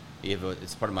with, if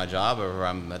it's part of my job or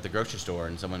I'm at the grocery store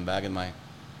and someone bagging my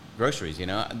groceries. You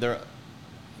know,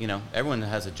 everyone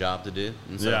has a job to do,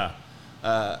 and so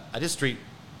I just treat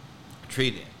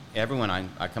everyone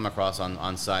I come across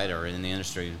on site or in the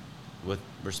industry with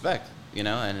respect. You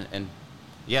know, and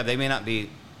they may not be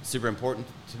super important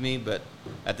to me, but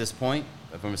at this point,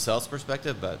 from a sales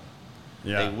perspective, but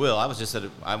they will. I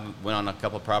went on a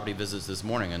couple of property visits this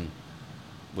morning, and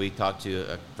we talked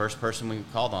to a first person we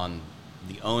called on.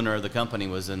 The owner of the company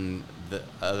was in the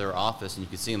other office, and you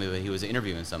could see him. He was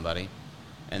interviewing somebody,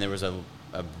 and there was a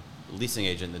leasing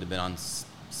agent that had been on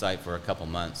site for a couple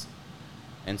months.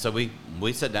 And so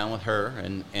we sat down with her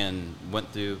and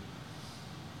went through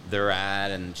their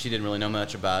ad, and she didn't really know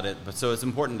much about it. But so it's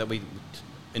important that we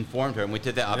informed her, and we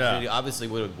took that opportunity. Yeah. Obviously,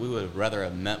 we would have rather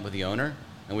have met with the owner,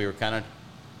 and we were kind of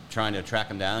trying to track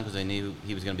him down because they knew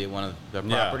he was going to be at one of the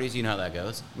properties. You know how that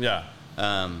goes. Yeah.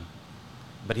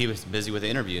 But he was busy with the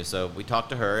interview, so we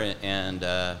talked to her, and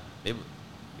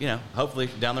hopefully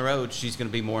down the road she's going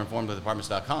to be more informed with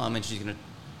Apartments.com, and she's going to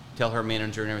tell her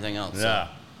manager and everything else. Yeah.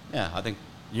 So, I think.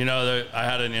 You know, I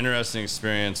had an interesting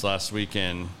experience last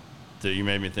weekend that you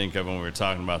made me think of when we were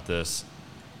talking about this.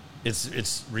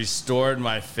 It's restored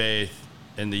my faith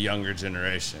in the younger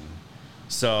generation.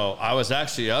 So I was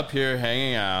actually up here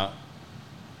hanging out.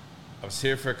 I was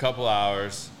here for a couple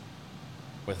hours.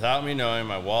 Without me knowing,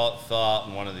 my wallet fell out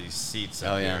in one of these seats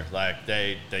up here. Like,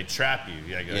 they trap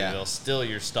you. They'll steal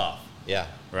your stuff. Yeah.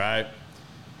 Right?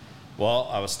 Well,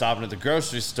 I was stopping at the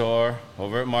grocery store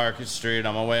over at Market Street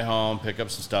on my way home, pick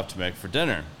up some stuff to make for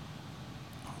dinner.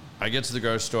 I get to the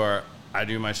grocery store. I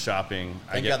do my shopping.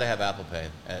 Thank God they have Apple Pay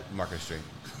at Market Street.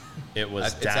 It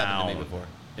was It's down. happened to me before.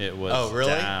 It was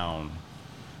really? down.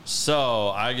 So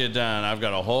I get done. I've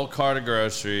got a whole cart of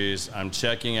groceries. I'm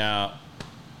checking out.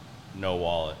 No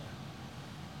wallet.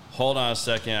 Hold on a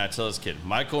second. I tell this kid,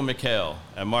 Michael McHale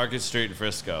at Market Street in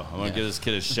Frisco. I'm going to give this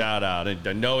kid a shout out.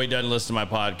 I know he doesn't listen to my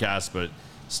podcast, but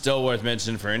still worth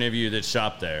mentioning for any of you that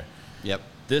shop there. Yep.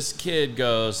 This kid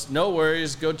goes, no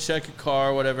worries, go check a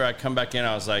car, whatever. I come back in.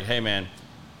 I was like, hey, man,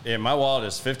 my wallet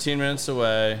is 15 minutes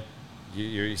away.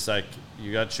 He's like,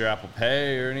 you got your Apple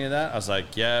Pay or any of that? I was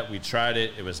like, yeah, we tried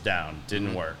it. It was down.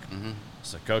 Didn't work.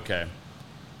 It's like, okay.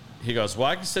 He goes, well,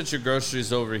 I can set your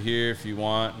groceries over here if you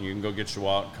want. You can go get your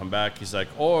wallet and come back. He's like,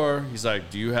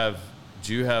 do you have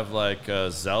like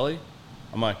Zelly?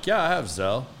 I'm like, yeah, I have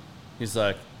Zelle. He's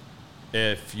like,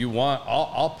 if you want,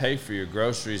 I'll pay for your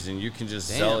groceries and you can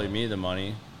just Zelly me the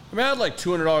money. I mean, I had like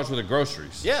 $200 worth of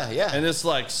groceries. Yeah. And this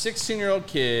like 16-year-old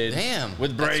kid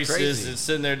with braces is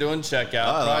sitting there doing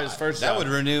checkout. Probably his first that job. would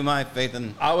renew my faith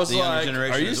in I was the younger like,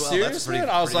 generation are you as well. serious, man?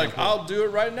 I was like, cool. I'll do it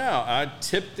right now. I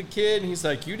tipped the kid, and he's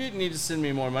like, you didn't need to send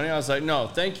me more money. I was like, no,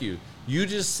 thank you. You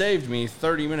just saved me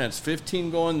 30 minutes, 15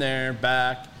 going there,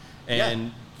 back,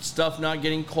 and stuff not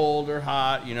getting cold or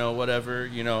hot, whatever,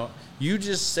 You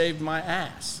just saved my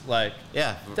ass. Like,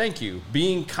 thank you.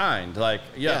 Being kind. Like,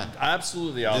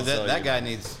 absolutely. That guy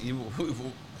needs...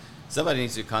 Somebody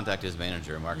needs to contact his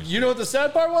manager at Market Street. You know what the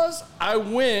sad part was? I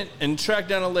went and tracked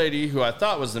down a lady who I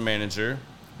thought was the manager,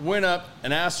 went up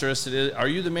and asked her, I said, are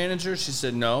you the manager? She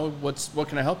said, no. What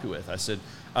can I help you with? I said,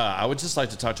 I would just like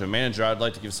to talk to a manager. I'd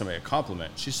like to give somebody a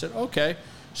compliment. She said, okay.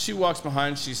 She walks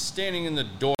behind. She's standing in the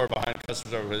door behind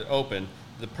customers over open.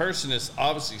 The person is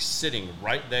obviously sitting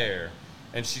right there,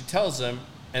 and she tells them,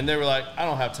 and they were like, I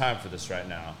don't have time for this right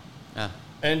now.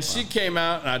 And she came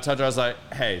out, and I told her, I was like,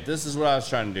 hey, this is what I was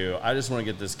trying to do. I just want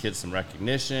to get this kid some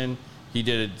recognition. He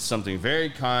did something very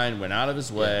kind, went out of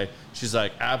his way. She's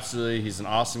like, absolutely, he's an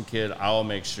awesome kid. I will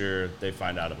make sure they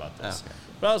find out about this. Okay.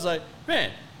 But I was like,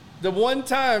 man, the one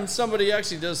time somebody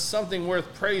actually does something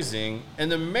worth praising,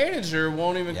 and the manager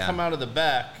won't even come out of the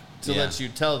back to let you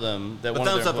tell them that one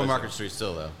of their thumbs up on Market Street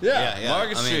still, though.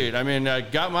 Market Street. I mean, I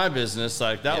got my business.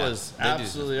 Like, that was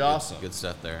absolutely awesome. Good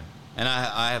stuff there. And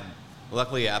I have,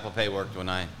 luckily, Apple Pay worked when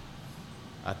I've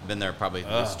been there probably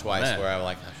at least twice where I was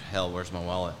like, hell, where's my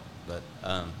wallet? But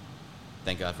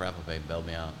thank God for Apple Pay, bailed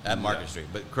me out at Market Street.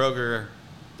 But Kroger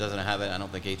doesn't have it. I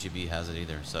don't think H-E-B has it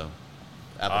either. So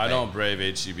I don't brave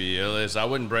H-E-B. At least I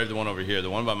wouldn't brave the one over here. The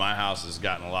one by my house has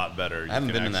gotten a lot better. I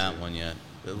haven't been in that one yet.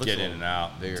 It looks get in and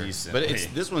out decently. But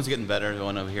this one's getting better. The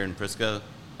one over here in Frisco.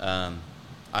 I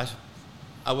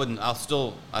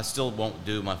still won't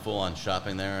do my full on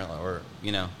shopping there, or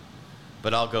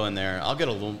but I'll go in there. I'll get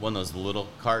one of those little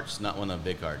carts, not one of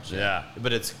the big carts. Yeah.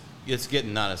 But it's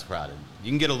getting not as crowded. You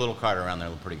can get a little cart around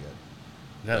there, pretty good.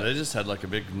 Yeah, they just had like a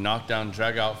big knockdown,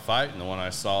 drag out fight, and the one I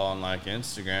saw on like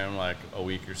Instagram like a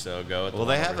week or so ago.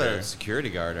 They have a security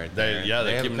guard right there.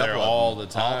 They keep them there all the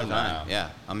time. Now.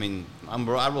 Yeah, I mean, I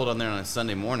rolled on there on a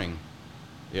Sunday morning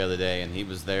the other day, and he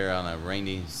was there on a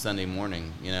rainy Sunday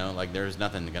morning. Like there's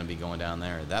nothing going to be going down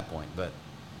there at that point, but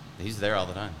he's there all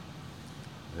the time.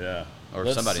 Yeah. Or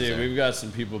Let's somebody's see. there. We've got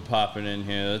some people popping in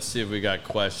here. Let's see if we got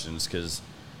questions, because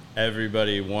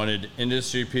everybody wanted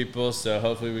industry people, so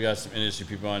hopefully we got some industry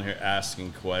people on here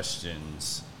asking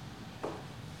questions.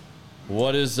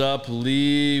 What is up,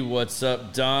 Lee? What's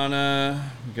up,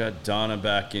 Donna? We got Donna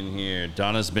back in here.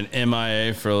 Donna's been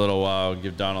MIA for a little while.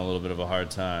 Give Donna a little bit of a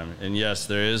hard time. And yes,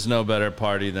 there is no better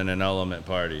party than an Element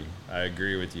party. I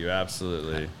agree with you,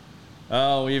 absolutely.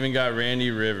 Oh, we even got Randy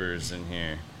Rivers in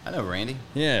here. I know Randy.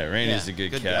 Yeah, Randy's a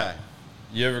good cat. Guy.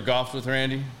 You ever golfed with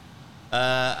Randy? No,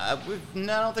 I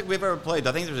don't think we've ever played.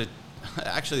 I think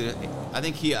I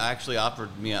think he actually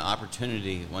offered me an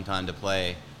opportunity one time to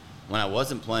play when I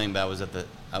wasn't playing, but I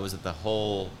was at the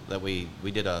hole that we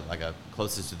did a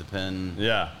closest to the pin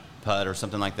putt or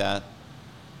something like that.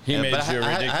 He made you a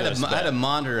ridiculous bet. I had to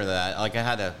monitor that. Like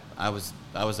I was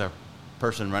a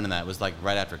person running that. It was like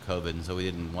right after COVID, and so we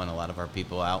didn't want a lot of our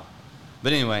people out.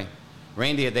 But anyway,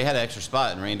 Randy, they had an extra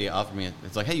spot, and Randy offered me.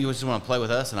 It's like, hey, you just want to play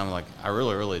with us? And I'm like, I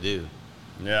really, really do.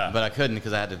 Yeah. But I couldn't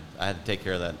because I had to take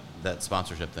care of that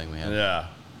sponsorship thing we had. Yeah.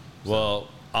 Well,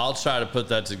 I'll try to put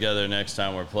that together next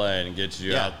time we're playing and get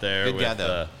you out there good with guy,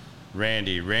 though.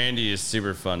 Randy. Randy is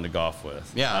super fun to golf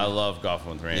with. Yeah. I love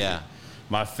golfing with Randy. Yeah.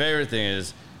 My favorite thing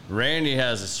is Randy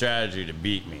has a strategy to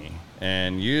beat me,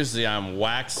 and usually I'm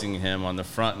waxing him on the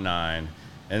front nine,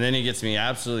 and then he gets me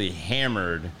absolutely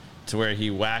hammered to where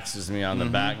he waxes me on the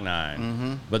back nine.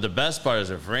 Mm-hmm. But the best part is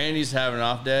if Randy's having an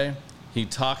off day, he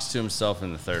talks to himself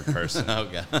in the third person.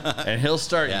 Okay. And he'll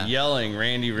start yelling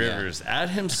Randy Rivers at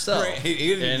himself.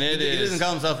 He doesn't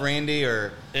call himself Randy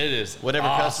or it is whatever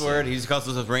cuss word. He just calls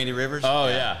himself Randy Rivers. Oh,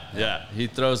 yeah. He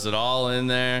throws it all in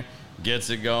there, gets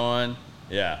it going.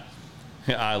 Yeah.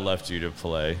 I left you to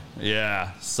play.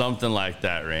 Yeah, something like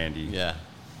that, Randy. Yeah.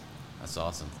 That's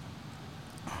awesome.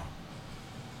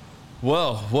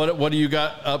 Well, what do you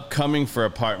got upcoming for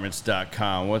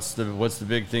apartments.com? What's the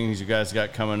big things you guys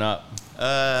got coming up?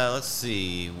 Let's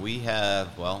see. We have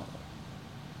HAA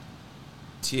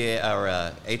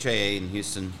in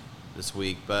Houston this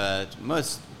week, but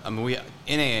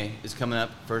NAA is coming up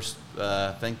first.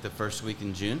 I think the first week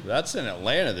in June. That's in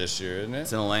Atlanta this year, isn't it?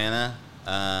 It's in Atlanta,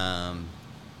 and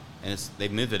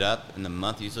they've moved it up in the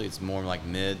month. Usually, it's more like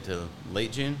mid to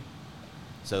late June.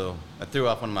 So I threw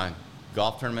off one of my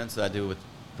golf tournaments that I do with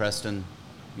Preston,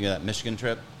 that Michigan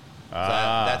trip. So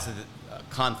that's a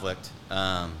conflict.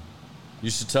 You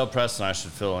should tell Preston I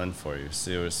should fill in for you.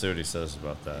 See what he says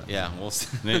about that. Yeah, we'll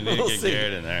see. Need to get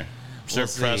Garrett in there. I'm sure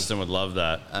Preston would love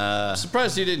that. I'm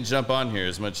surprised he didn't jump on here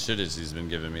as much shit as he's been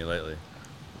giving me lately.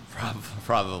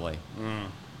 Probably.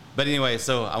 But anyway,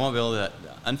 so I won't be able to.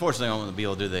 Unfortunately, I won't be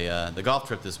able to do the golf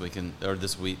trip this weekend or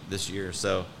this year.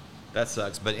 So that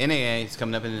sucks. But NAA is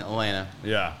coming up in Atlanta.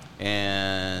 Yeah.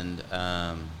 And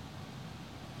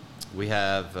we'll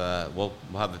have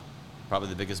probably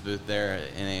the biggest booth there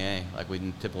at NAA, like we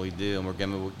typically do, and we're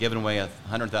giving away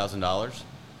 $100,000.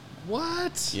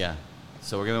 What? Yeah.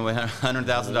 So we're giving away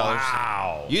 $100,000.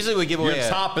 Wow. Usually we give away. You're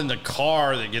topping the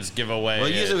car that gets giveaway. Well,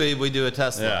 usually we do a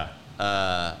Tesla. Yeah.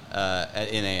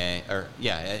 At NAA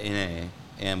at NAA,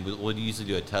 and we'll usually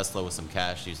do a Tesla with some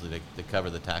cash, usually to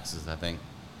cover the taxes, I think,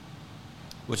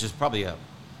 which is probably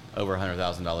over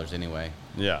 $100,000 anyway.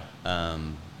 Yeah.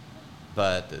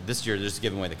 But this year they're just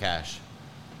giving away the cash.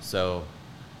 So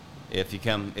if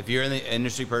you're in the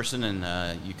industry person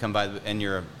and you come by and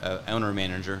you're an owner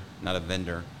manager, not a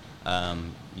vendor,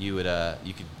 you could.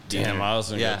 Damn, I was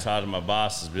gonna go talk to my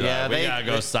bosses. Be like, we gotta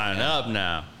go sign up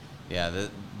now. Yeah,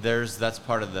 that's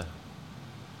part of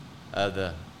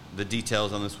the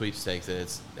details on the sweepstakes. That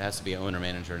it has to be an owner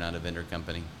manager, not a vendor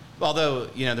company. Although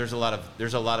there's a lot of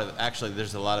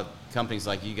companies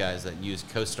like you guys that use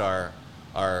CoStar,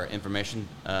 our information,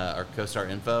 our CoStar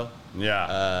info.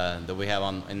 Yeah. That we have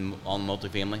on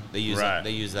multifamily. They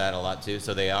use that a lot too.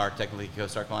 So they are technically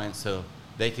CoStar clients. So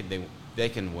they can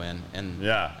win. And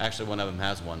actually one of them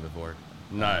has won before.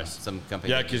 Nice. Some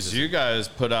company. Yeah, because you guys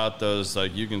put out those,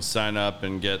 like, you can sign up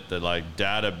and get the, like,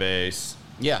 database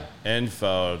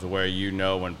info to where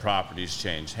when properties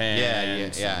change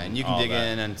hands. Yeah. And you can dig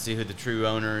in and see who the true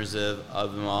owners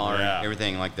of them are and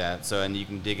everything like that. So, and you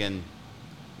can dig in,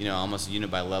 almost unit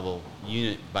by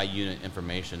unit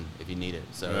information if you need it.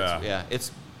 So,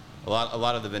 it's a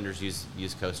lot of the vendors use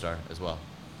CoStar as well.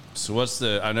 So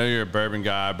I know you're a bourbon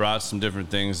guy. I brought some different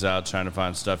things out trying to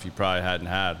find stuff you probably hadn't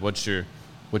had. What's your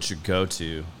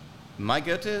go-to? My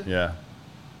go-to? Yeah.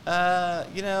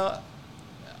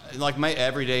 Like my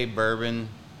everyday bourbon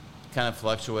kind of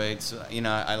fluctuates.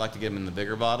 I like to get them in the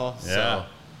bigger bottle. Yeah. So,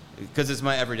 because it's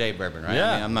my everyday bourbon, right?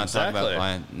 Yeah, I'm not talking about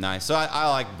buying nice. So I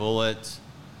like Bullet.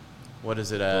 What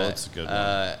is it? Bullet's a good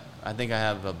one. I think I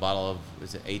have a bottle of,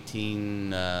 is it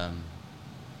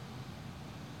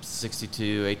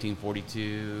 1862,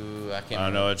 1842? I can't remember. I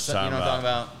don't know what you're talking what I'm talking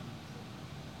about?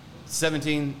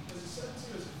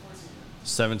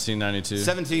 1792.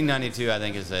 1792, I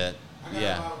think is it.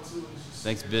 Yeah.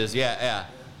 Thanks, Biz. Yeah.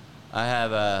 I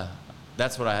have,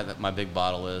 that's what I have, my big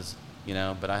bottle is,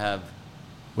 but I have.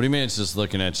 What do you mean it's just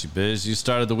looking at you, Biz? You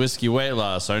started the whiskey weight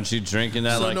loss. Aren't you drinking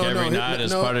that every night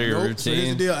as part of your routine? So here's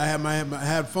the deal. I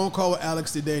had a phone call with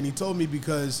Alex today, and he told me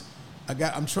because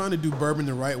I'm trying to do bourbon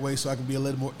the right way so I can be a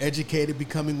little more educated,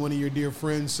 becoming one of your dear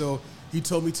friends. So he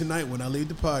told me tonight when I leave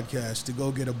the podcast to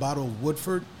go get a bottle of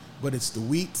Woodford, but it's the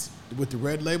wheat with the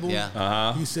red label. Yeah.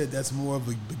 Uh-huh. He said that's more of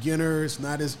a beginner. It's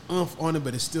not as oomph on it,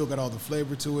 but it's still got all the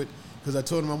flavor to it. Because I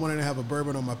told him I wanted to have a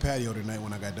bourbon on my patio tonight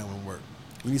when I got done with work.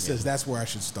 And he says that's where I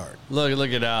should start.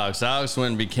 Look at Alex. Alex went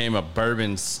and became a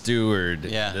bourbon steward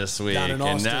this week. Down in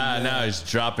Austin, and now he's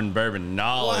dropping bourbon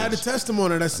knowledge. Well, I had a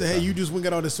testimony. I said, hey, you just went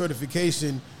and got all the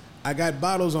certification. I got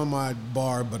bottles on my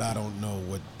bar, but I don't know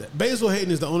what that. Basil Hayden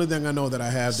is the only thing I know that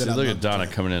I have. Look at Donna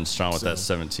coming in strong with that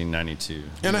 1792.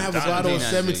 And I have a bottle of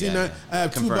 17. I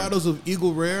have two bottles of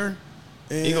Eagle Rare.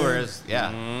 Eagle Rare is,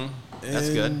 that's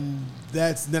good.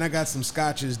 Then I got some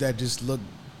scotches that just look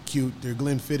cute. They're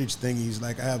Glenfiddich thingies.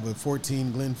 Like I have a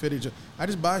 14 Glenfiddich. I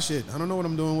just buy shit. I don't know what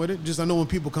I'm doing with it. Just I know when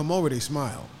people come over, they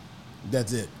smile.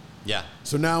 That's it. Yeah.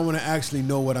 So now I want to actually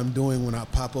know what I'm doing when I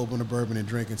pop open a bourbon and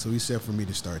drink it. So he said for me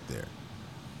to start there.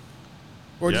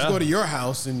 Or just Yeah. go to your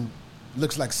house and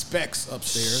looks like specks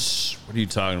upstairs. What are you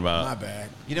talking about? My bad.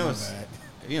 You know, My it's, bad.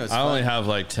 it's I only fun. have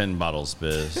like 10 bottles,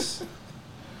 Biz.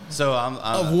 So I'm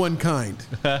Of one kind.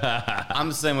 I'm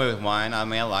the same way with wine. I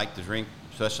mean, I like to drink,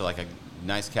 especially like a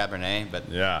nice Cabernet, but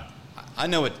Yeah. I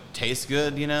know it tastes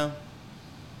good,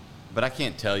 but I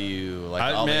can't tell you like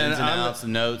all Man, the ins and I'm- outs,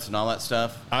 and notes, and all that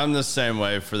stuff. I'm the same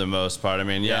way for the most part. I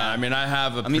mean, yeah. Yeah. I mean, I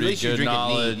have a I mean, at pretty least you good drink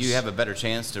knowledge. it neat. You have a better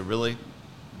chance to really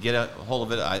get a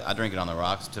hold of it. I drink it on the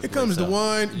rocks. It Typically, comes to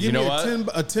wine. Give You know me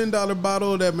what? a $10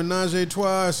 bottle of that Menage a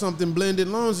Trois or something blended.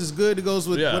 As long as it's good, it goes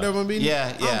with Yeah. whatever I'm eating.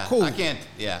 Yeah, yeah. I'm cool. I can't.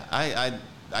 Yeah,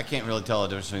 I can't really tell the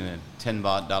difference between a $10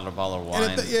 bottle of wine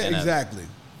And and exactly.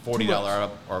 a $40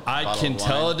 or I bottle can of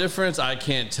tell a wine. difference. I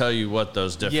can't tell you what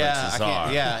those differences Yeah, I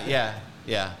are. can't.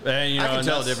 Yeah. And, I can and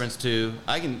tell a that's- difference too.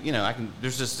 I can.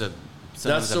 There's just a. That's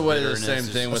sometimes the a way the bitterness, same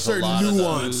just thing A with a certain lot of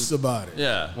nuance those. about it.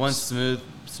 Yeah. One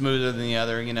smoother than the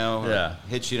other. Or Yeah.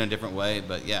 hits you in a different way.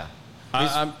 But yeah,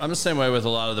 I'm the same way with a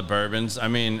lot of the bourbons. I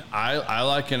mean, I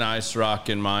like an ice rock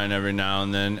in mine every now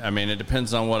and then. I mean, it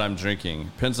depends on what I'm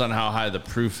drinking. Depends on how high the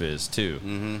proof is, too.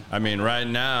 Mm-hmm. I mean, right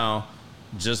now,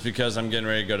 just because I'm getting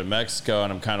ready to go to Mexico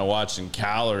and I'm kind of watching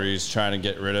calories, trying to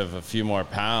get rid of a few more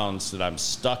pounds that I'm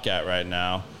stuck at right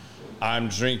now, I'm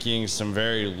drinking some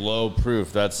very low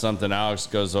proof. That's something Alex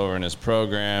goes over in his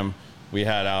program. We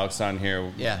had Alex on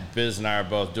here. Yeah. Biz and I are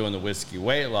both doing the whiskey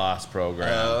weight loss program.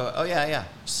 oh yeah.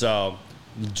 So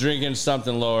drinking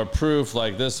something lower proof,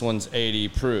 like this one's 80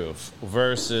 proof,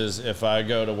 versus if I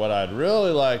go to what I'd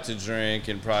really like to drink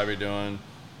and probably doing,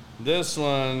 this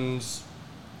one's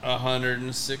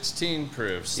 116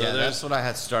 proof. So Yeah, there's that's what I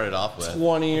had started off with,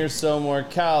 20 or so more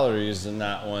calories in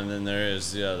that one than there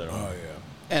is the other one. Oh yeah.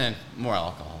 and more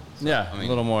alcohol. So, Yeah, I mean, a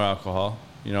little more alcohol,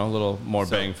 a little more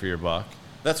So- bang for your buck.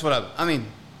 That's what I mean.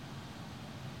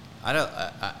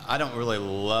 I don't really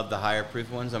love the higher proof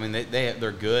ones. I mean,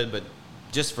 they're good, but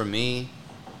just for me,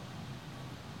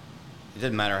 it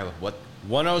doesn't matter what.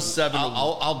 107.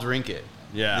 I'll drink it.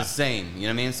 Yeah. The same. You know what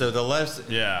I mean? So the less.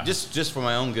 Yeah. Just for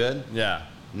my own good, Yeah.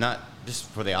 not just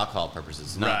for the alcohol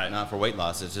purposes. Right. Not for weight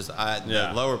loss. It's just Yeah.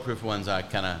 the lower proof ones I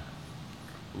kind of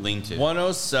lean to.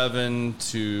 107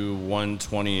 to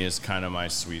 120 is kind of my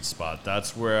sweet spot.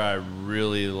 That's where I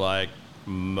really like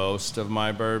most of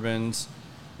my bourbons,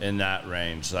 in that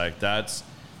range. Like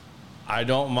I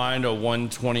don't mind a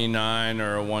 129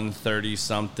 or a 130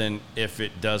 something if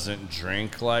it doesn't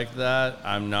drink like that.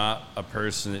 I'm not a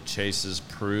person that chases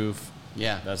proof.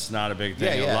 Yeah. That's not a big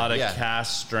thing. Yeah, a lot of yeah.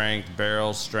 cask strength,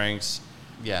 barrel strengths.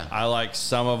 Yeah. I like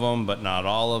some of them, but not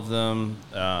all of them.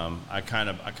 I kind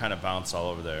of bounce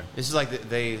all over there. It's just like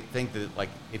they think that like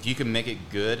if you can make it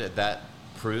good at that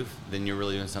proof, then you're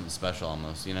really doing something special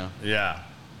almost, Yeah.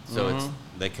 So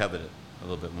they covet it a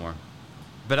little bit more.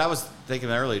 But I was thinking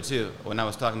earlier too, when I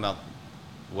was talking about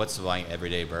what's like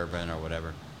everyday bourbon or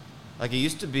whatever. Like it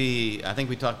used to be, I think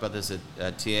we talked about this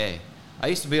at TA. I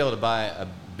used to be able to buy a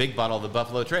big bottle of the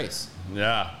Buffalo Trace.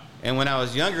 Yeah. And when I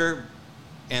was younger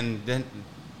and then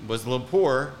was a little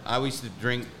poor, I used to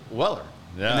drink Weller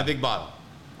in Yeah. a big bottle.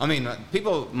 I mean,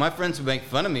 my friends would make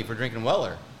fun of me for drinking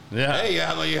Weller. Yeah. Hey,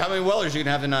 how many Wellers you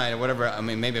can have tonight or whatever? I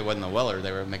mean, maybe it wasn't a Weller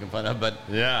they were making fun of, but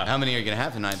Yeah. how many are you going to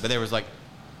have tonight? But there was like,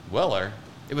 Weller,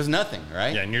 it was nothing,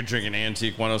 right? Yeah, and you're drinking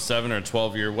Antique 107 or a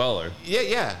 12-year Weller.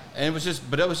 Yeah. And it was just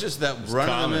that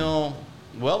run-of-the-mill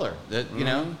Weller, that,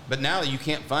 but now you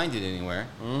can't find it anywhere.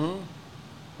 Mm-hmm.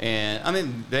 And, I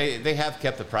mean, they have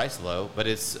kept the price low, but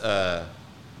it's...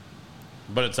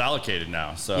 But it's allocated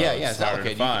now, so it's harder to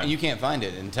allocated. find. You can't find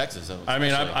it in Texas. I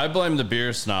mean, especially. I blame the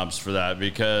beer snobs for that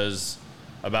because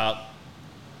about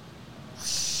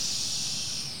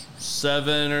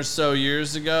 7 or so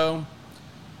years ago,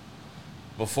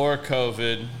 before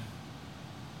COVID,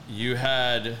 you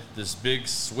had this big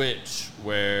switch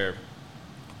where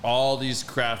all these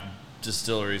craft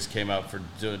distilleries came out for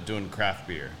doing craft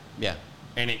beer. Yeah.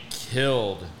 And it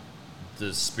killed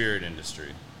the spirit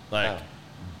industry. Like, Oh.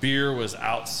 beer was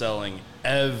outselling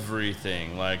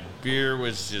everything. Like, beer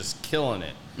was just killing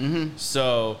it. Mm-hmm.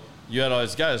 So you had all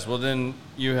these guys. Well, then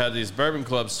you had these bourbon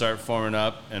clubs start forming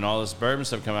up and all this bourbon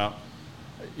stuff come out.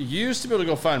 You used to be able to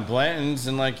go find Blanton's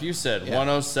and, like you said, Yeah.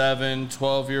 107,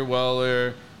 12-year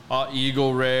Weller,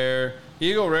 Eagle Rare.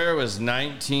 Eagle Rare was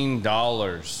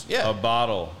 $19 Yeah. a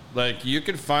bottle. Like, you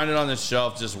could find it on the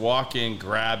shelf, just walk in,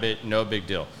 grab it, no big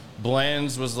deal.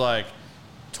 Bland's was like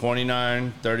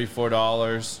 $29,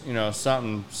 $34,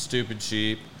 something stupid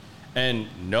cheap. And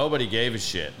nobody gave a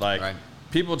shit. Like, Right.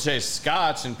 people chased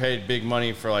scotch and paid big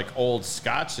money for, like, old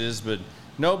scotches, but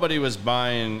nobody was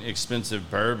buying expensive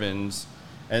bourbons.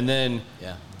 And then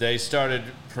Yeah. they started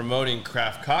promoting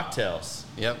craft cocktails.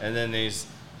 Yep. And then these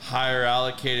higher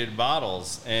allocated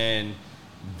bottles. And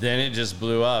then it just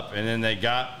blew up. And then they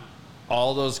got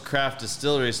all those craft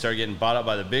distilleries started getting bought up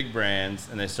by the big brands,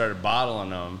 and they started bottling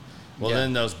them. Well,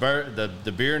 then those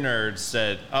the beer nerds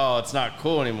said, "Oh, it's not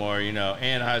cool anymore." You know,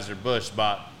 Anheuser-Busch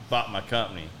bought my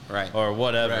company, Right, or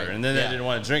whatever, right. and then they didn't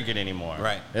want to drink it anymore.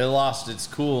 Right, it lost its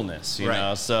coolness. You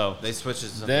know, so they switched it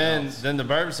to something then else. then the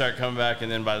bourbon started coming back,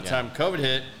 and then by the time COVID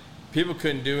hit, people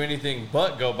couldn't do anything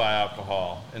but go buy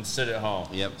alcohol and sit at home.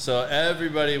 Yep. So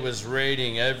everybody was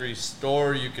raiding every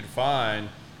store you could find,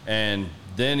 and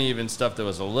then even stuff that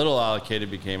was a little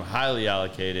allocated became highly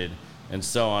allocated, and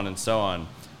so on and so on.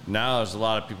 Now there's a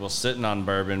lot of people sitting on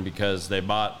bourbon because they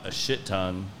bought a shit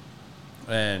ton,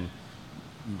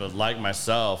 but like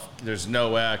myself, there's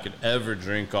no way I could ever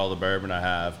drink all the bourbon I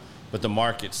have. But the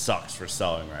market sucks for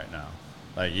selling right now.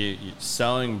 Like you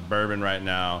selling bourbon right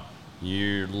now,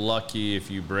 you're lucky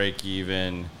if you break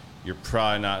even. You're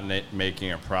probably not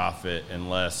making a profit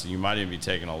unless you might even be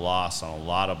taking a loss on a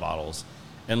lot of bottles,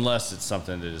 unless it's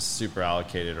something that is super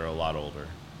allocated or a lot older.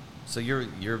 So you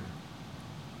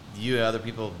and other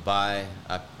people buy,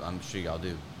 I'm sure y'all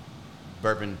do,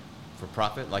 bourbon for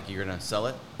profit, like you're going to sell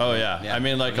it? Oh, yeah. I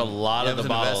mean, like a lot of the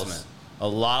bottles. Investment. A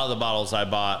lot of the bottles I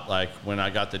bought, like when I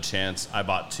got the chance, I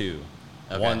bought two.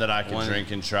 Okay. One that I could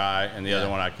drink and try, and the other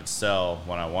one I could sell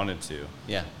when I wanted to.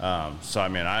 Yeah. So, I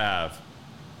mean,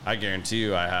 I guarantee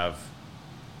you I have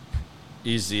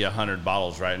easy 100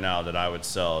 bottles right now that I would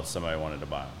sell if somebody wanted to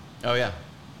buy them. Oh, yeah.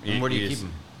 And where do you keep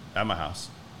them? At my house.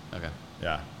 Okay.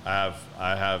 Yeah.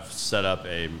 I have set up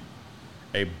a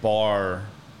bar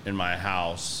in my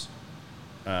house.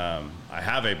 I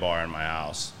have a bar in my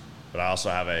house, but I also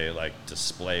have a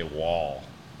display wall.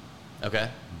 Okay.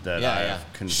 That I have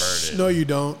converted. No, you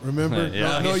don't. Remember?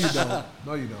 Yeah. No, you don't.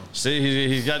 No, you don't. See,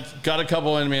 he's got a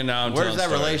couple in me now. Where's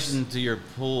that relation to your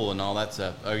pool and all that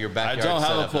stuff? Or your backyard? I don't have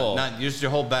setup? a pool. Not just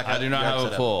your whole backyard. I do not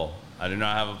have a pool. I do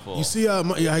not have a pool. You see how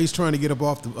he's trying to get up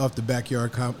off the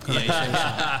backyard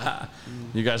conversation?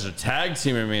 You guys are tag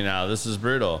teaming me now. This is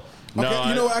brutal. No, Okay,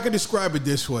 you know what? I can describe it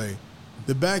this way.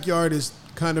 The backyard is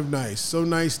kind of nice. So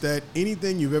nice that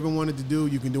anything you've ever wanted to do,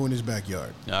 you can do in his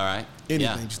backyard. All right.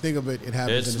 Anything. Yeah. Just think of it. It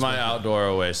happens. It's in his my backyard. outdoor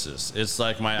oasis. It's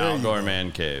like my There you outdoor go.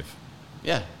 man cave.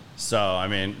 Yeah. So, I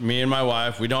mean, me and my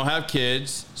wife, we don't have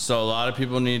kids. So a lot of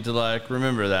people need to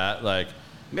remember that.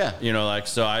 Yeah. You know,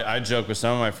 so I joke with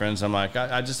some of my friends. I'm like,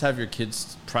 I just have your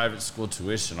kids' private school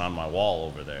tuition on my wall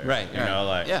over there. Right. You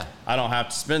know, yeah. I don't have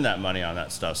to spend that money on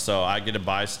that stuff. So I get to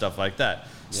buy stuff like that.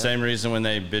 Yeah. Same reason when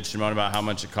they bitch and moan about how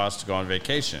much it costs to go on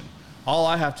vacation. All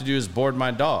I have to do is board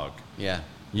my dog. Yeah.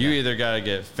 You either got to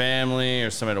get family or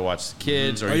somebody to watch the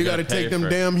kids, or you got to take them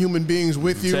damn human beings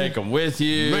with you. Take them with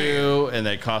you, Man. and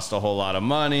they cost a whole lot of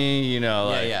money. You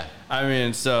know, yeah. I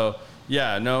mean, so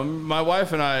yeah, no, my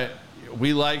wife and I,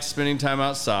 we like spending time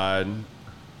outside.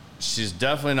 She's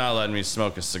definitely not letting me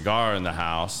smoke a cigar in the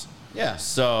house. Yeah.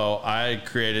 So I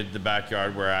created the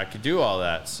backyard where I could do all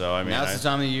that. So I mean, now's the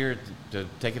time of year to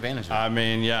take advantage of it. I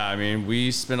mean, yeah. I mean,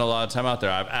 we spend a lot of time out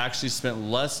there. I've actually spent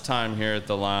less time here at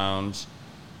the lounge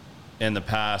in the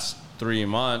past 3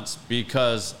 months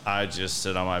because I just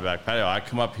sit on my back patio. I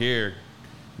come up here,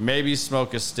 maybe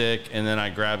smoke a stick, and then I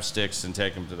grab sticks and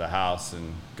take them to the house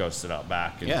and go sit out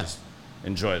back and just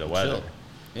enjoy the weather. Chill.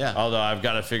 Yeah. Although I've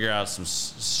got to figure out some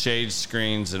shade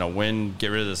screens and get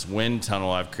rid of this wind tunnel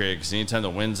I've created, because anytime the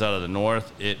wind's out of the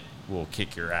north, it will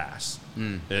kick your ass.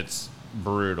 It's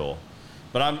brutal.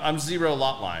 But I'm zero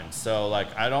lot line, so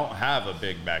I don't have a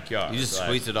big backyard. You just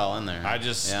squeezed it all in there. I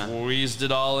just squeezed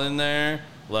it all in there,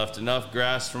 left enough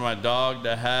grass for my dog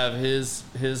to have his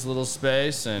little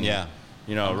space, and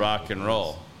rock and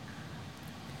roll.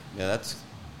 Yeah, that's.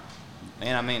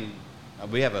 Man, I mean,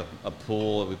 we have a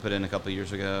pool that we put in a couple of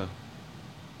years ago,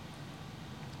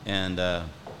 and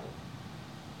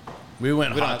we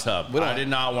went hot tub. I did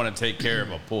not want to take care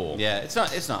of a pool. Yeah, it's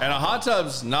not. And a hot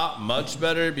tub's not much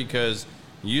better because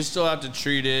you still have to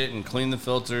treat it and clean the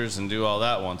filters and do all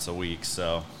that once a week.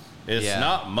 So it's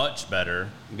not much better.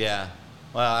 Yeah.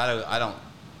 Well, I don't.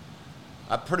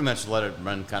 I pretty much let it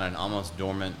run kind of almost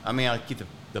dormant. I mean, I keep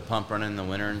the pump running in the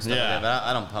winter and stuff like that, but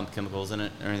I don't pump chemicals in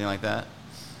it or anything like that.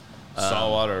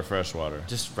 Salt water or fresh water?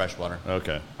 Just fresh water.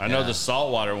 Okay. I know the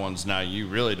saltwater ones now, you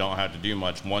really don't have to do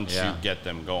much once you get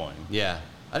them going. Yeah.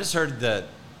 I just heard that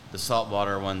the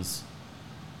saltwater ones,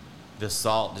 the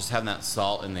salt, just having that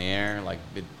salt in the air,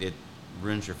 it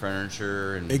ruins your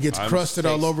furniture. And it gets crusted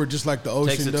all over just like the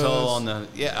ocean does. Takes a toll on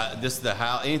the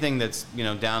house, anything that's,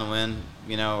 downwind,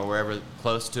 or wherever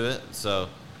close to it. So,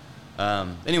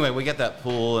 anyway, we got that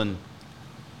pool, and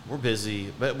we're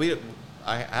busy, but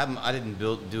I didn't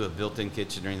do a built-in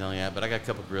kitchen or anything like that, but I got a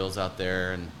couple grills out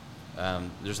there, and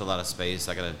there's a lot of space.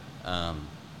 I got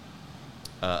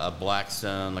a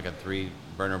Blackstone, like a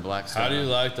 3-burner Blackstone. How do you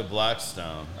like the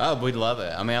Blackstone? Oh, we love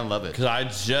it. I mean, I love it. Because I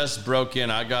just broke in.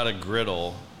 I got a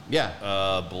griddle.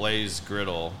 Yeah. Blaze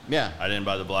griddle. Yeah. I didn't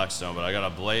buy the Blackstone, but I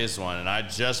got a Blaze one, and I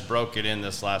just broke it in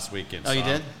this last weekend. Oh, you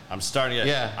did? I'm starting it.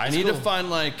 Yeah, I it's need to cool. find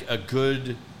like a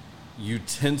good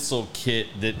utensil kit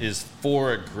that is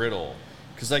for a griddle.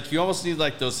 Because like you almost need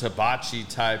like those hibachi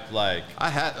type like. I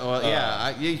had,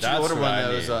 you should that's order what one I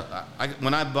of those. need.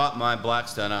 When I bought my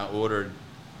Blackstone, I ordered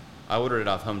it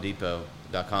off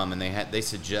HomeDepot.com, and they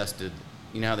suggested,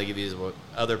 you know how they give you what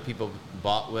other people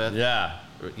bought with. Yeah.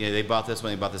 You know, they bought this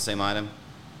one, they bought the same item.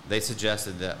 They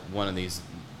suggested that one of these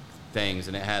things,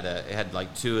 and it had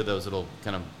like 2 of those little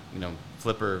kind of, you know,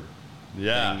 flipper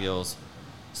deals,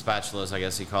 spatulas, I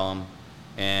guess you call them,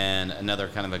 and another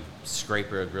kind of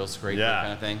a grill scraper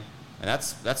kind of thing. And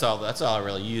that's all I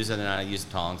really use, and then I use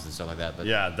tongs and stuff like that. But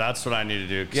yeah, that's what I need to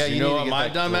do. 'Cause Yeah, you you know need what to my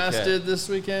get that little dumbass kit. did this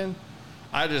weekend?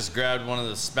 I just grabbed one of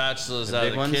the spatulas out big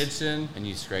of the ones? kitchen. And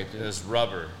you scraped It it. was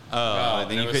rubber. Oh,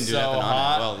 then and you it couldn't was do so nothing on it.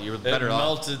 hot, Well, you were better it off.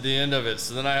 melted the end of it,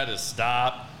 so then I had to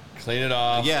stop, clean it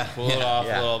off, Yeah, pull it off a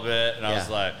little bit, and I yeah. was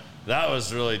like, that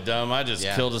was really dumb. I just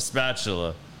Yeah. killed a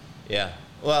spatula. Yeah.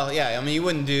 Well, yeah. I mean, you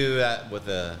wouldn't do that with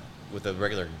a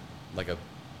regular, like a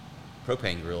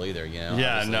propane grill either. You know.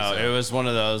 Yeah, obviously, no, so. it was one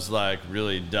of those like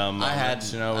really dumb I had-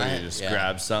 moments, you know, where I you had- just yeah.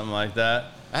 grab something like that.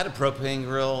 I had a propane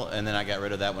grill, and then I got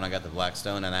rid of that when I got the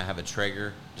Blackstone, and I have a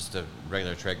Traeger, just a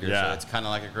regular Traeger. Yeah. So it's kind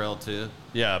of like a grill too.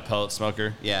 Yeah, a pellet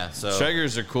smoker. Yeah. So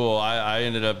Traegers are cool. I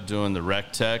ended up doing the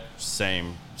Rectech,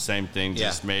 same thing, Yeah.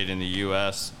 just made in the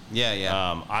U.S.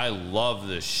 Yeah. I love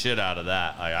the shit out of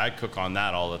that. I cook on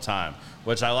that all the time,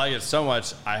 which I like it so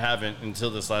much. I haven't until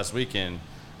this last weekend.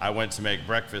 I went to make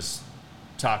breakfast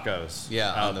tacos.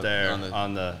 Yeah, out there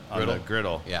on the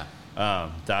griddle. Yeah.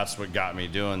 That's what got me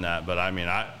doing that. But I mean,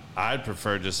 I'd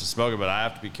prefer just to smoke it, but I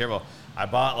have to be careful. I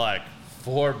bought like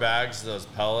 4 bags of those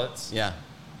pellets. Yeah.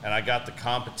 And I got the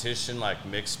competition like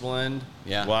mix blend.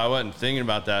 Yeah. Well, I wasn't thinking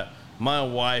about that. My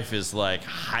wife is like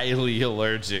highly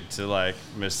allergic to like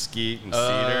mesquite and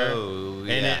cedar. Oh, And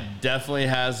yeah. it definitely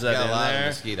has that Got a in lot of there.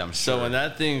 mesquite, I'm So sure. when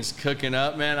that thing's cooking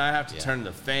up, man, I have to Yeah. turn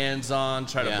the fans on,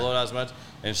 try to Yeah. blow it out as much.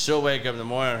 And she'll wake up in the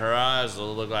morning, her eyes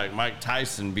will look like Mike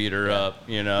Tyson beat her up,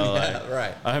 you know. Yeah, like,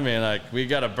 right. I mean, like, we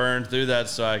got to burn through that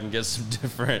so I can get some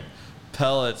different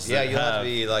pellets. Yeah, that you'll have to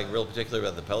be like real particular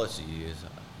about the pellets you use,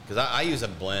 because I use a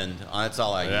blend. That's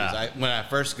all I Yeah. use. When I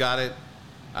first got it,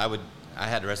 I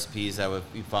had recipes I would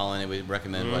be following. It would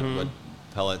recommend what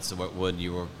pellets, what wood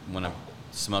you were want to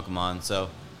smoke them on. So,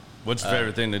 What's your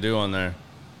favorite thing to do on there?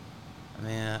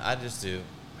 man, I just do.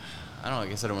 I don't know. I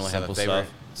guess I don't really have Simple a favorite.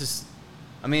 stuff. Just,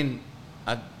 I mean,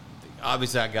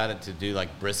 obviously I got it to do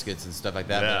like briskets and stuff like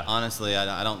that. Yeah. But honestly,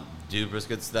 I don't do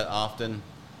briskets that often.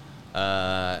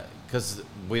 Because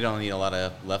we don't eat a lot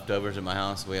of leftovers at my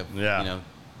house. We have, Yeah. you know,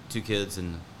 2 kids,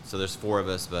 and so there's 4 of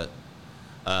us. But,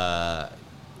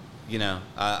 you know,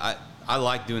 I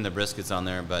like doing the briskets on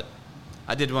there. But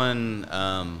I did one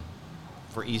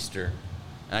for Easter,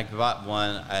 and I bought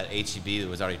one at H-E-B that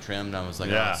was already trimmed. I was like,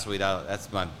 Yeah. oh, sweet.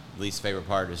 That's my least favorite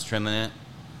part is trimming it.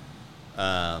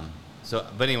 But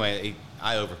anyway,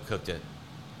 I overcooked it,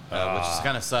 which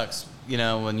kind of sucks, you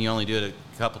know, when you only do it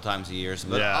a couple times a year. So,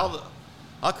 but Yeah.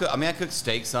 I'll cook. I mean, I cook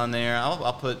steaks on there.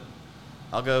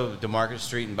 I'll go to Market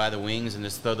Street and buy the wings and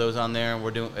just throw those on there.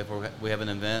 We have an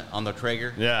event on the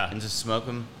Traeger. Yeah. And just smoke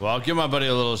them. Well, I'll give my buddy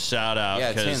a little shout out. Yeah,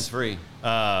 it's 'cause, hands-free.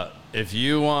 If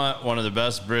you want one of the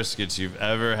best briskets you've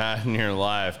ever had in your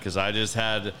life, because I just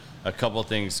had a couple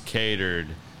things catered,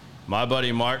 my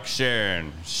buddy Mark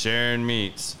Sharon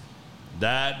Meats,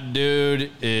 that dude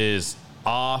is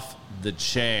off the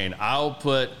chain. I'll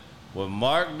put what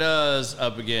Mark does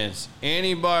up against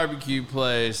any barbecue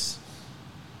place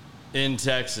in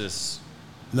Texas.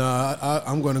 No,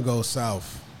 I'm going to go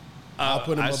south. I'll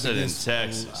put him I up said against, in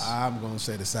Texas. I'm going to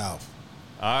say the south.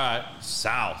 All right,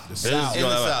 South. The This South. is In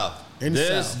the going- South. In the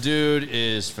This south. dude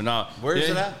is phenomenal. Where is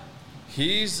it at?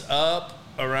 He's up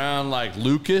around like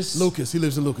Lucas. Lucas. He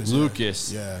lives in Lucas. yeah.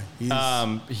 Lucas. Yeah.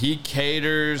 He's, He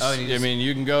caters. Oh, and he I just- mean,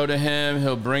 you can go to him.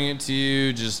 He'll bring it to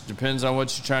you. Just depends on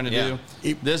what you're trying to Yeah. do.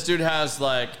 He- This dude has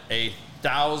like a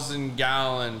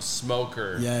 1,000-gallon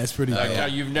smoker. yeah, it's pretty Like,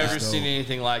 dope. you've never That's seen dope.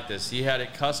 anything like this. He had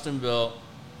it custom built.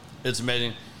 It's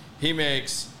amazing. He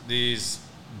makes these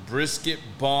brisket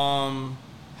bomb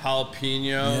jalapenos.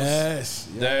 Yes.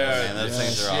 They are yes. Man, those the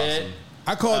things are shit. awesome.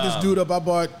 I called this dude up. I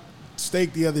bought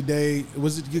steak the other day.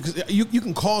 Was it because you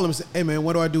can call him and say, "Hey man,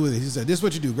 what do I do with it?" He said, "This is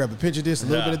what you do: grab a pinch of this, a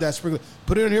little bit of that, sprinkle,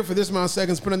 put it in here for this amount of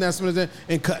seconds, put in that,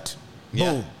 and cut."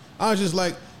 Yeah. Boom. I was just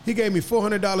like, he gave me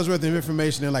 $400 worth of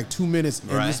information in like 2 minutes,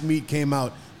 and this meat came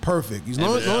out perfect. As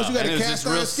long as you got a cast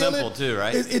iron skillet, simple too,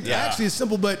 right? It actually is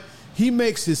simple, but he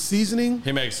makes his seasoning.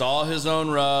 He makes all his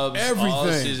own rubs, everything, all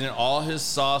his seasoning, all his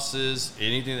sauces,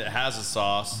 anything that has a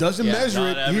sauce. Doesn't measure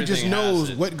it. He just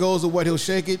knows what goes with what. He'll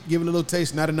shake it, give it a little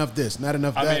taste. Not enough this, not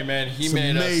enough that. I mean, man, he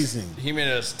made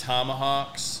us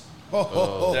tomahawks. They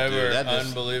were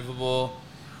unbelievable.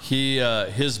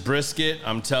 His brisket.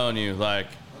 I'm telling you, like,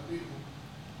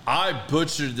 I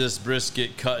butchered this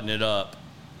brisket cutting it up.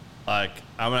 Like,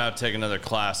 I'm gonna have to take another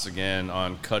class again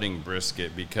on cutting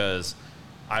brisket because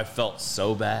I felt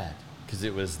so bad because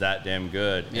it was that damn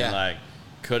good. Yeah. And like,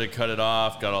 could have cut it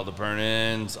off, got all the burn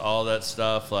ends, all that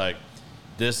stuff. Like,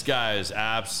 this guy is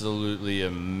absolutely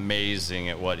amazing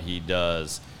at what he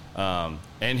does. And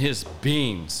his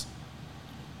beans.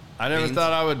 I never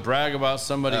thought I would brag about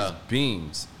somebody's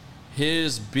beans.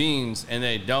 His beans, and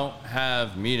they don't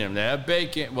have meat in them. They have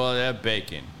bacon. Well, they have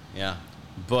bacon. Yeah.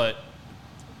 But,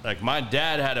 like, my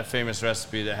dad had a famous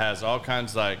recipe that has all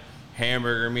kinds of, like,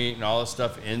 hamburger meat and all this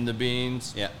stuff in the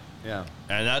beans. Yeah. Yeah.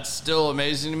 And that's still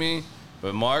amazing to me.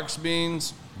 But Mark's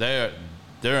beans, they're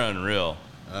unreal.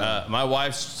 My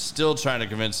wife's still trying to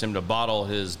convince him to bottle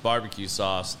his barbecue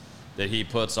sauce that he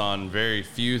puts on very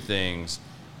few things.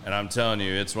 And I'm telling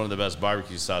you, it's one of the best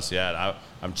barbecue sauce he had.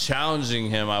 I'm challenging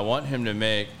him. I want him to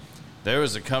make. There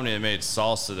was a company that made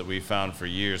salsa that we found for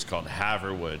years called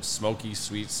Haverwood, smoky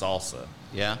sweet salsa.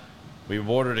 Yeah. We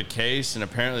ordered a case, and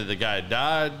apparently the guy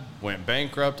died, went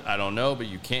bankrupt. I don't know, but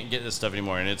you can't get this stuff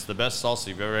anymore. And it's the best salsa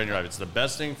you've ever had in your life. It's the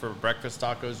best thing for breakfast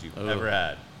tacos you've ever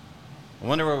had. I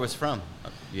wonder where it was from.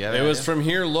 It was from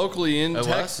here locally in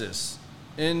Texas.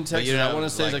 In Texas, I want to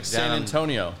say like San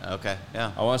Antonio. Okay,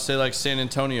 yeah. I want to say like San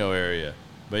Antonio area.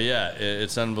 But yeah,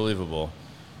 it's unbelievable.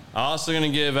 I'm also going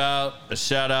to give out a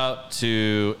shout out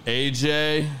to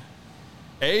AJ.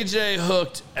 AJ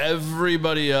hooked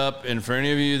everybody up, and for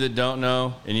any of you that don't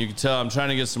know, and you can tell I'm trying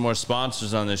to get some more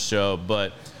sponsors on this show,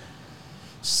 but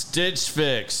Stitch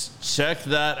Fix, check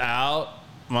that out.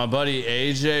 My buddy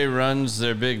AJ runs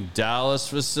their big Dallas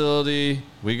facility.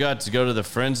 We got to go to the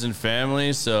friends and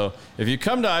family, so if you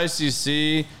come to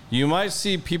ICC, you might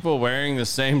see people wearing the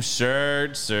same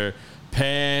shirts or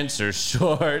pants or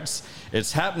shorts.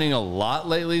 It's happening a lot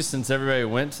lately since everybody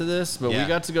went to this, but we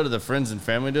got to go to the friends and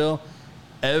family deal.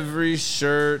 Every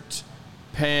shirt,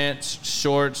 pants,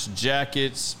 shorts,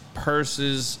 jackets,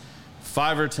 purses,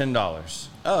 $5 or $10.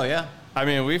 Oh, yeah. I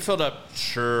mean, we filled up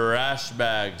trash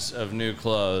bags of new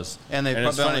clothes. And they've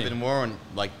probably only been worn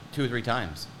like 2 or 3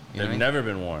 times. They've never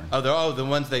been worn. Oh, the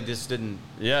ones they just didn't.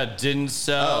 Yeah, didn't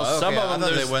sell. Oh, okay. Some of them,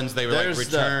 there's the ones they were like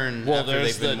returned. Well, after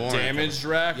there's they've been the worn. damaged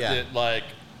rack that like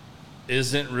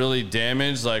isn't really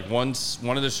damaged. Like one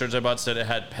of the shirts I bought said it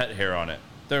had pet hair on it.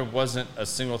 There wasn't a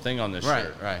single thing on this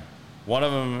shirt. Right. One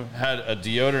of them had a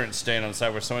deodorant stain on the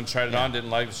side where someone tried it on, didn't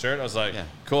like the shirt. I was like,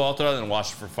 cool, I'll throw it and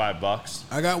wash it for $5.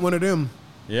 I got one of them.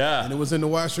 Yeah. And it was in the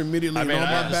washer immediately. I mean, I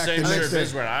had the same shirt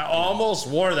Vince wearing. I almost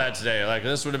wore that today. Like,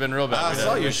 this would have been real bad. I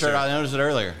saw your shirt. I noticed it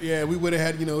earlier. Yeah, we would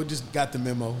have had, just got the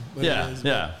memo. But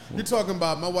yeah. You're talking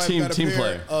about my wife got a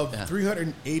pair of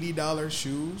 $380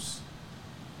 shoes.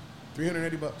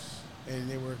 $380. And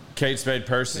they were Kate Spade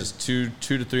purses, $200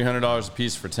 to $300 a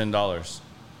piece for $10.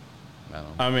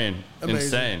 I mean,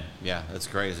 insane. Yeah, that's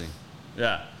crazy.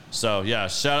 Yeah. So, yeah,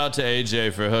 shout out to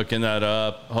AJ for hooking that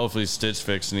up. Hopefully Stitch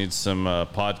Fix needs some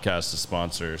podcast to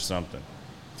sponsor or something.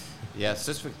 Yeah,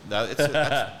 Stitch Fix,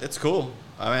 it's cool.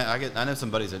 I mean, I know some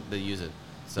buddies that use it.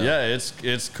 So. Yeah,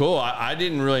 it's cool. I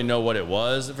didn't really know what it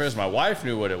was at first. My wife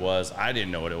knew what it was. I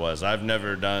didn't know what it was. I've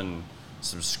never done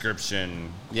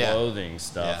subscription clothing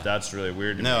stuff. Yeah. That's really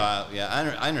weird to me.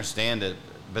 I understand it,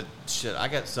 but shit, I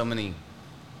got so many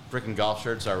freaking golf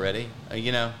shirts already.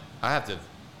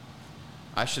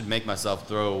 I should make myself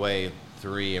throw away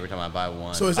 3 every time I buy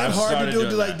one. So is that hard to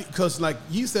do? Because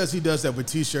he says he does that with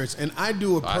T-shirts, and I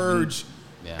do a purge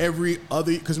every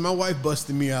other. Because my wife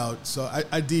busted me out, so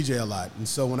I DJ a lot, and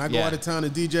so when I go out of town to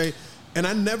DJ, and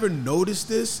I never noticed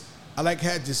this. I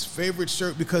had this favorite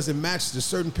shirt because it matched a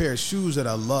certain pair of shoes that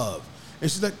I love.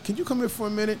 And she's like, "Can you come here for a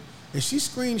minute?" And she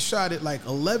screenshotted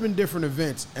 11 different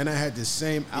events, and I had the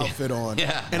same outfit on.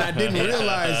 Yeah. And I didn't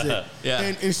realize it. Yeah.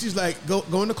 And she's like, go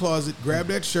in the closet, grab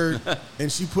that shirt, and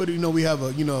she put it, we have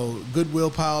a, Goodwill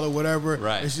pile or whatever.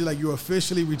 Right. And she's like, you're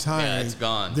officially retiring. Yeah, it's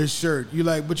gone. This shirt. You're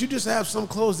like, but you just have some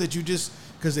clothes that you just,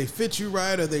 because they fit you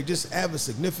right or they just have a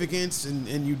significance,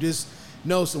 and you just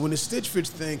know. So when the Stitch Fix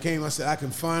thing came, I said, I can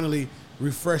finally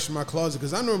refresh my closet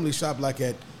because I normally shop like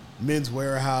at Men's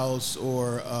Warehouse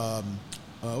or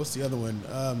what's the other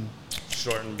one?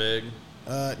 Short and Big.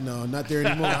 No, not there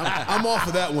anymore. I'm off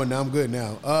of that one now. I'm good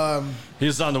now.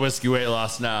 He's on the whiskey weight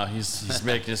loss now. He's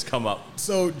making his come up.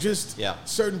 So just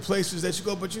certain places that you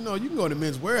go, but you can go to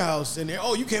Men's Warehouse and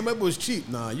you came up, it was cheap.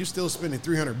 Nah, you're still spending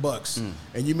 $300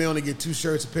 and you may only get 2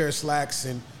 shirts, a pair of slacks,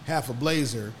 and half a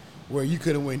blazer. Where you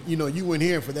could have went, you went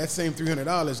here for that same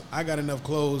 $300. I got enough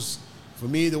clothes for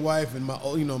me, the wife, and my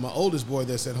oldest boy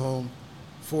that's at home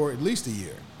for at least a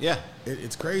year. Yeah,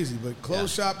 it's crazy. But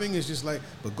clothes shopping is just like,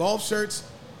 but golf shirts,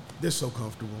 they're so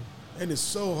comfortable, and it's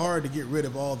so hard to get rid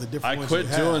of all the different. I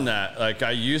quit doing that. Like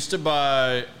I used to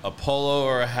buy a polo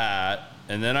or a hat,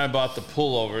 and then I bought the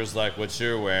pullovers like what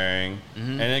you're wearing,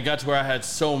 and it got to where I had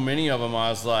so many of them. I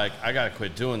was like, I gotta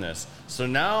quit doing this. So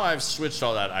now I've switched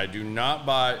all that. I do not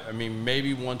buy,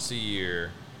 maybe once a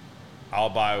year I'll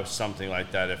buy something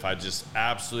like that if I just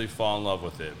absolutely fall in love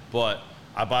with it. But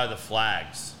I buy the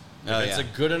flags. If it's a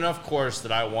good enough course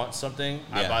that I want something,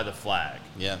 I buy the flag.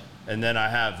 Yeah. And then I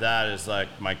have that as like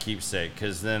my keepsake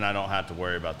because then I don't have to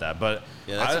worry about that. But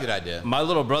yeah, that's a good idea. My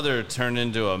little brother turned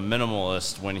into a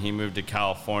minimalist when he moved to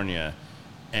California,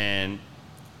 and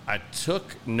I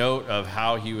took note of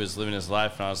how he was living his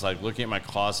life, and I was like looking at my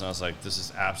closet, and I was like, this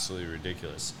is absolutely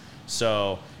ridiculous.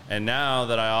 So, and now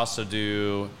that I also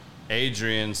do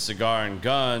Adrian's Cigar and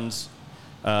Guns,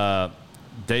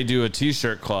 they do a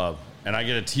T-shirt club, and I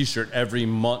get a T-shirt every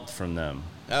month from them.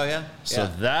 Oh, yeah? So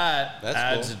that's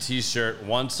adds cool. A T-shirt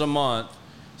once a month.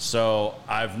 So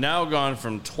I've now gone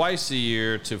from twice a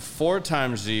year to 4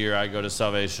 times a year I go to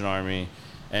Salvation Army,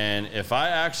 and if I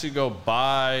actually go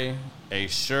buy a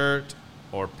shirt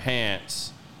or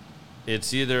pants,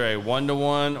 it's either a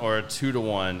 1-to-1 or a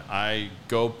 2-to-1. I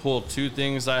go pull 2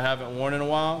 things I haven't worn in a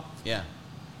while. Yeah.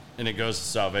 And it goes to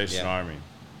Salvation Army.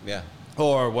 Yeah.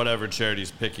 Or whatever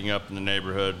charity's picking up in the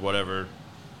neighborhood, whatever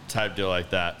type deal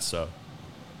like that. So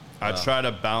I try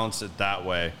to balance it that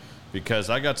way because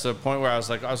I got to a point where I was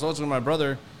always with my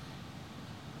brother.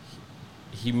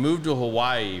 He moved to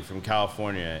Hawaii from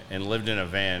California and lived in a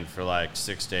van for like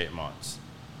 6 to 8 months.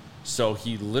 So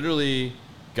he literally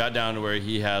got down to where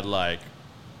he had like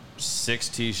 6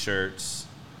 T-shirts,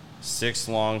 6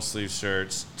 long sleeve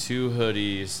shirts, 2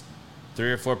 hoodies,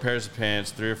 3 or 4 pairs of pants,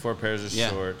 3 or 4 pairs of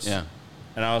shorts. Yeah.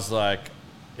 And I was like,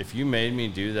 if you made me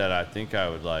do that, I think I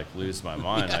would like lose my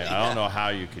mind. I don't know how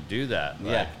you could do that.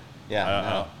 Like,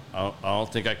 I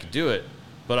don't think I could do it.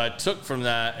 But I took from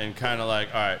that and kind of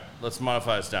like, all right, let's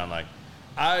modify this down. Like,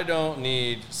 I don't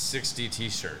need 60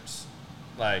 T-shirts.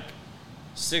 Like,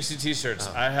 60 T-shirts.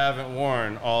 I haven't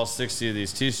worn all 60 of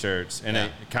these T-shirts in a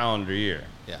calendar year.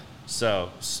 Yeah. So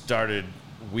started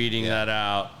weeding that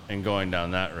out and going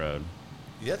down that road.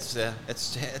 It's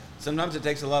sometimes it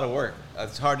takes a lot of work.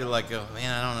 It's hard to like go,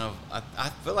 man, I don't know. I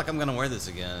feel like I'm going to wear this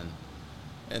again.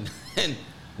 And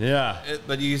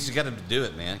but you just got to do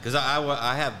it, man. Because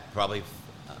I have probably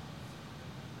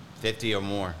 50 or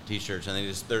more T-shirts, and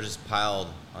they're just piled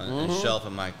on a shelf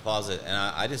in my closet, and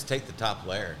I just take the top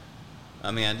layer.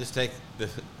 I mean, I just take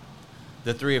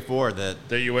the 3 or 4 that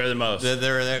you wear the most. They're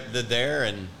there,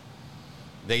 and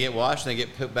they get washed, and they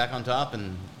get put back on top,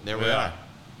 and there we are.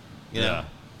 You know?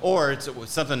 Or it's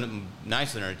something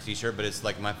nice in our T-shirt, but it's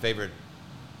like my favorite.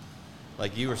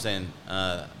 Like you were saying,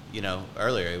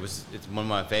 earlier, it's one of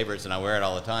my favorites, and I wear it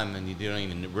all the time, and you don't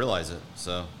even realize it.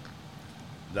 So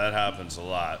that happens a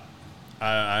lot.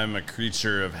 I'm a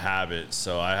creature of habit,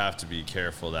 so I have to be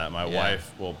careful that my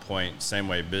wife will point, same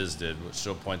way Biz did,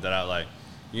 she'll point that out like,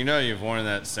 you've worn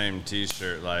that same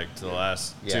T-shirt like to the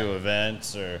last 2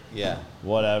 events or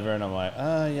whatever, and I'm like,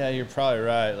 you're probably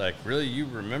right. Like, really, you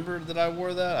remember that I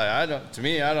wore that? I don't. To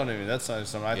me, I don't even. That's not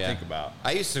something I think about.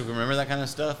 I used to remember that kind of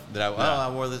stuff. I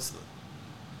wore this.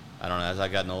 I don't know. As I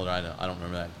gotten older, I don't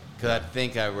remember that because I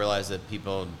think I realized that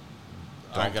people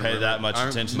don't pay that much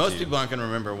attention. Most people aren't going to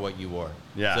remember what you wore.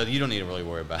 Yeah. So you don't need to really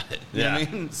worry about it. You know what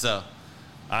I mean? So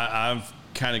I've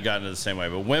kind of gotten to the same way,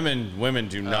 but women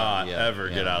do not ever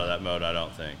get out of that mode. I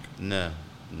don't think. No.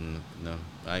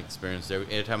 I experienced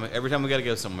every time we got to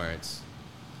go somewhere. It's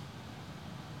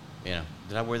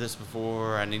did I wear this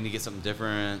before? I need to get something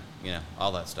different.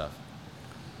 All that stuff.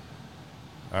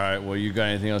 All right. Well, you got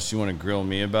anything else you want to grill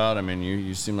me about? I mean,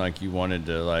 you seem like you wanted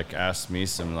to like ask me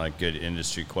some like good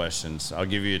industry questions. I'll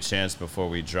give you a chance before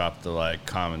we drop the like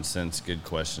common sense good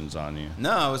questions on you.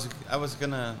 No, I was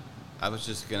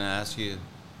just gonna ask you,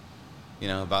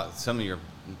 about some of your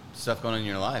stuff going on in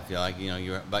your life.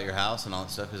 You're about your house and all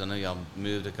that stuff. Because I know y'all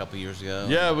moved a couple years ago.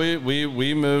 Yeah, we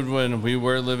moved when we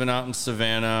were living out in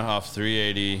Savannah off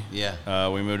 380. Yeah.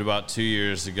 We moved about 2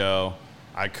 years ago.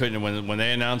 I couldn't, when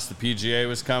they announced the PGA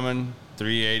was coming,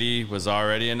 380 was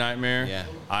already a nightmare. Yeah.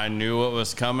 I knew what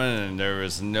was coming, and there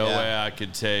was no Yeah. way I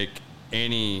could take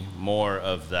any more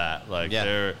of that. Like,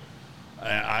 Yeah.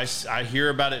 I hear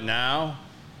about it now,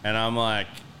 and I'm like,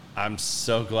 I'm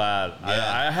so glad.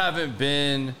 Yeah. I haven't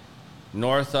been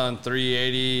north on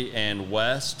 380 and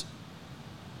west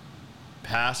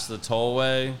past the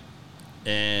tollway,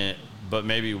 but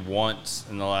maybe once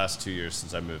in the last 2 years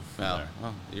since I moved from there.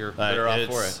 Well, you're Like, better off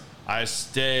for it. I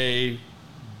stay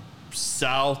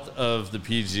south of the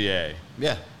PGA.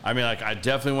 Yeah. I mean, like, I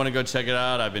definitely want to go check it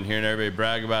out. I've been hearing everybody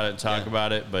brag about it, talk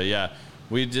about it. But yeah,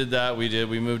 we did that.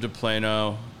 We moved to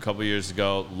Plano a couple years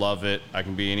ago. Love it. I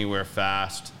can be anywhere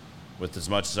fast with as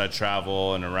much as I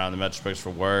travel and around the Metroplex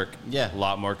for work. Yeah. A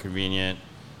lot more convenient.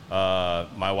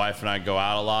 My wife and I go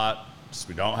out a lot. So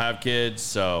we don't have kids.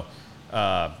 So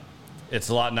it's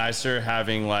a lot nicer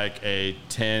having like a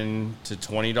 $10 to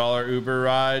 $20 Uber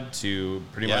ride to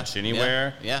pretty much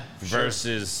anywhere. Yeah. For sure.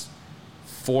 Versus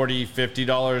 $40,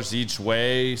 $50 each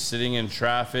way, sitting in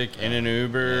traffic in an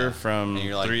Uber from And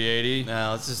you're like, 380.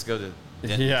 No, let's just go to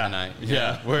dinner tonight.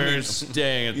 Yeah, we're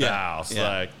staying at the house. Yeah.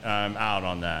 Like, I'm out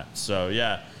on that. So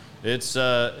yeah, it's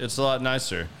a lot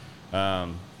nicer.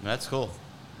 That's cool.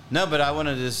 No, but I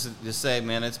wanted to just say,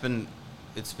 man, it's been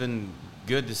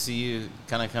good to see you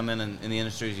kind of come in the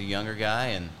industry as a younger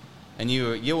guy, and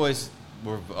you always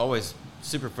were always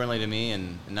super friendly to me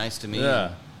and nice to me.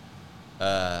 Yeah.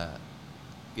 And,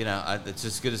 you know, it's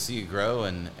just good to see you grow,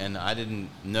 and I didn't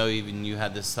know even you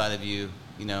had this side of you.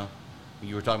 You know,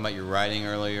 you were talking about your writing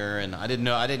earlier, and I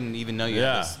didn't even know you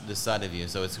had this side of you.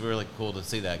 So it's really cool to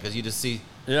see that, because you just see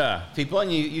people,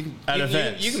 and you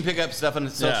can pick up stuff on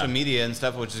social media and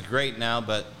stuff, which is great now,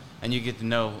 and you get to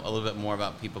know a little bit more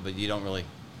about people, but you don't really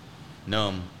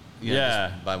know them.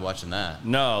 Just by watching that.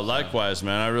 No, likewise,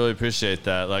 man. I really appreciate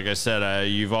that. Like I said,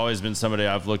 you've always been somebody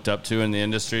I've looked up to in the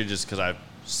industry, just because I've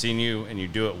seen you and you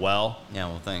do it well. Yeah,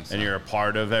 well, thanks. And you're a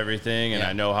part of everything, and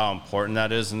I know how important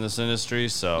that is in this industry.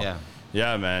 So,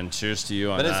 yeah, man. Cheers to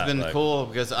you on that. But it's been cool,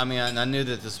 because I mean, I knew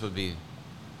that this would be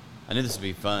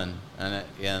fun, and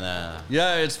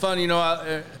yeah, it's fun. You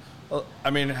know, I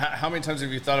mean, how many times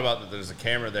have you thought about that? There's a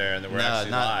camera there, and that we're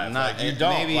actually live. Like, you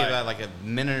don't. Maybe about like a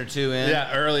minute or two in.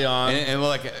 Yeah, early on. And well,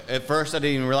 like at first I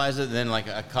didn't even realize it. Then like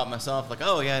I caught myself like,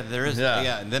 oh yeah, there is.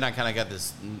 Yeah. And then I kind of got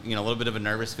this, a little bit of a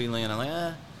nervous feeling, and I'm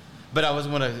like, But what I was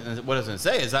going to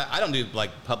say is I don't do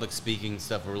like public speaking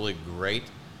stuff really great.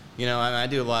 I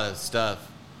do a lot of stuff.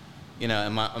 And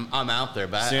I'm out there,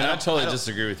 but I totally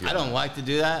disagree with you. I don't like to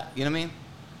do that. You know what I mean?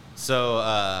 So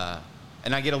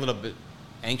and I get a little bit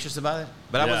anxious about it,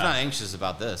 but I was not anxious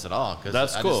about this at all, because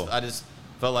that's cool. I just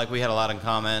felt like we had a lot in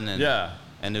common, and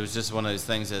and it was just one of those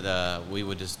things that we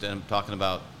would just end up talking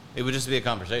about. It would just be a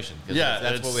conversation.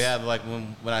 That's what we have, like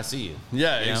when I see you.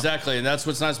 Yeah, exactly, and that's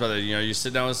what's nice about it. You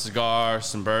sit down with a cigar,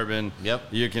 some bourbon. Yep.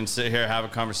 You can sit here, have a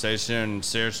conversation, and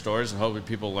share stories, and hopefully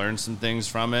people learn some things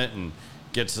from it and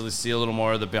get to see a little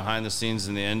more of the behind the scenes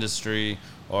in the industry,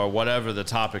 or whatever the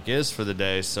topic is for the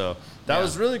day. So that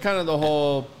was really kind of the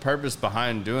whole purpose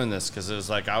behind doing this, because it was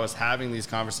like I was having these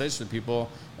conversations with people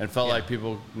and felt like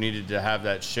people needed to have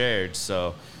that shared.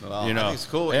 So, I think it's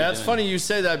cool. Yeah, it's funny you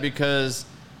say that, because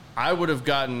I would have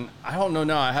gotten, I don't know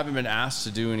now, I haven't been asked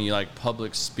to do any like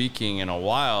public speaking in a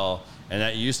while, and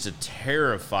that used to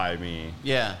terrify me.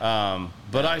 Yeah.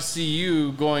 But I see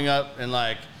you going up and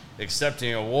like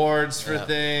accepting awards for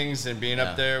things, and being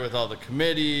up there with all the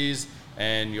committees,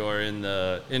 and you're in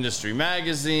the industry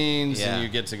magazines, and you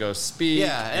get to go speak.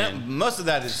 Yeah, and most of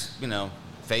that is,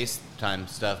 FaceTime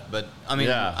stuff. But, I mean,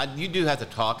 you do have to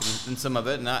talk in some of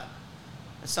it, and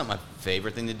it's not my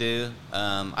favorite thing to do.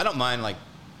 I don't mind, like,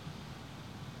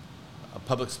 a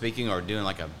public speaking or doing,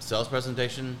 like, a sales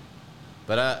presentation.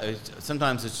 But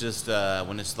sometimes it's just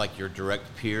when it's, like, your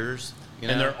direct peers.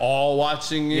 And they're all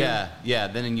watching you? Yeah.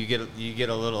 Then you get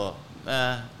a little...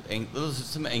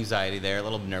 some anxiety there, a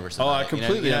little nervous. Oh, about I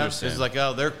completely understand. It's like,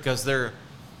 they're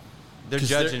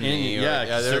judging me.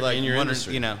 They're like in your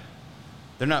industry.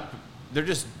 They're not. They're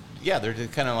just they're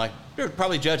just kind of like, they're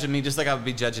probably judging me just like I would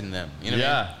be judging them. You know what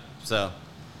I mean? So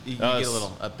you get a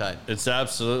little uptight. It's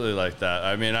absolutely like that.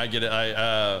 I mean, I get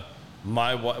it.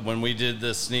 When we did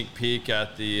the sneak peek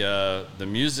at the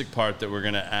music part that we're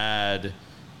gonna add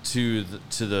to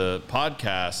the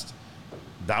podcast,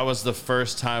 that was the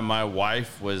first time my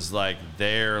wife was like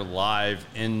there live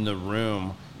in the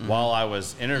room while I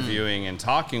was interviewing and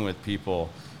talking with people.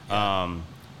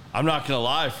 I'm not gonna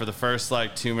lie, for the first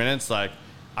like 2 minutes, like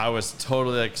I was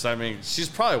totally like, 'cause I mean, she's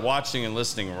probably watching and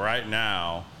listening right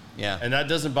now, Yeah. And that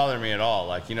doesn't bother me at all.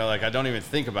 Like, you know, like I don't even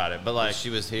think about it. But like she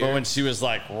was here. But when she was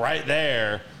like right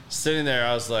there, sitting there,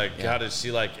 I was like, Yeah. God, did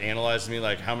she like analyze me?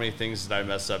 Like, how many things did I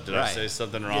mess up? Did I Right. say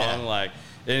something wrong? Yeah. Like,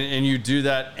 and you do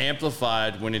that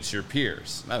amplified when it's your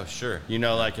peers. Oh, sure. You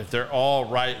know, like if they're all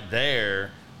right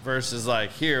there versus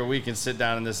like here, we can sit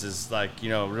down and this is like, you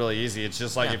know, really easy. It's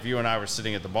just like Yeah. if you and I were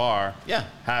sitting at the bar Yeah.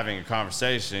 having a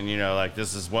conversation, you know, like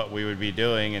this is what we would be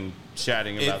doing and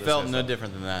chatting about It this felt kind no of stuff.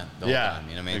 different than that the whole Yeah, time. You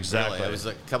know what I mean? exactly. Really, it was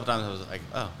like a couple times I was like,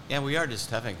 oh, yeah, we are just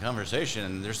having a conversation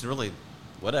and there's really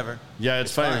whatever. Yeah,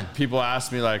 it's funny. fine. People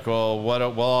ask me like, well, what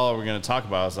all are we going to talk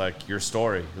about? I was like, your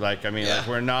story. Like, I mean, Yeah. like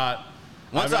we're not.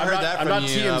 Once I'm I heard not- that I'm from not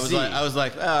you, TMZ. I was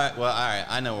like, all right,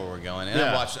 I know where we're going. And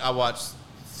Yeah. I watched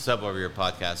several of your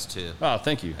podcasts too. Oh,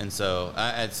 thank you. And so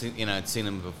I'd seen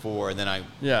them before, and then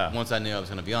Yeah. once I knew I was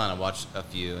going to be on, I watched a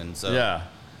few, and so Yeah.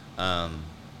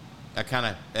 I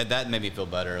kind of that made me feel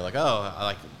better. Like,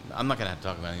 oh, I'm not going to have to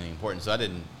talk about anything important, so I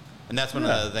didn't. And that's one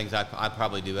Yeah. of the things I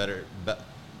probably do better. But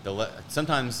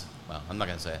sometimes, well, I'm not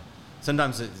going to say it.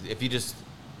 Sometimes if you just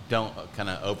don't kind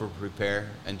of over prepare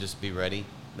and just be ready,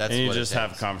 that's And you what just it have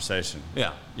a takes. conversation.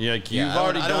 Yeah. Yeah, like Yeah, you've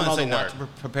already I done don't all want the to say work. not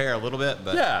to prepare a little bit,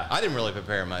 but Yeah. I didn't really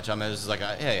prepare much. I mean, it was just like,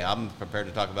 hey, I'm prepared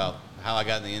to talk about how I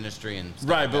got in the industry and stuff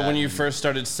Right, like but that. when you And- first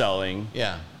started selling,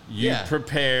 yeah, you yeah.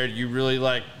 prepared, you really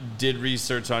like did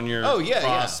research on your Oh, yeah, yeah, for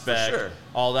prospect, sure.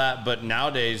 all that. But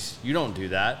nowadays, you don't do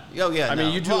that. Oh yeah, I mean,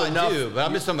 no. you do Well, enough. I do, but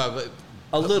I'm just talking about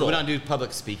A little. When I do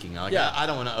public speaking, like, Yeah. I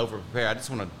don't want to over prepare. I just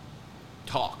want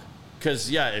to talk. Because,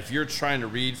 yeah, if you're trying to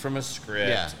read from a script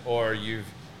Yeah. or you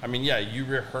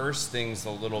rehearse things a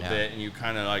little Yeah. bit and you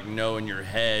kind of like know in your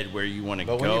head where you want to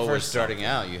go. But when you're with first starting something.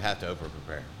 out, you have to over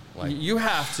prepare. Like, You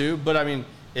have to, but I mean,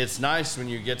 it's nice when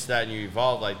you get to that and you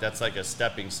evolve. Like, that's like a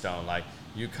stepping stone. Like,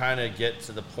 you kind of get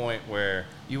to the point where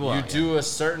You do a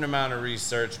certain amount of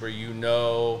research where you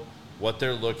know what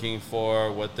they're looking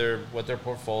for, what their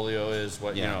portfolio is,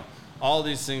 what you Yeah. know, all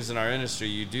these things in our industry.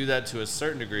 You do that to a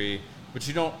certain degree, but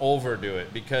you don't overdo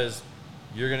it because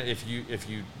you're gonna if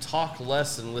you talk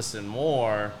less and listen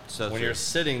more So when true. you're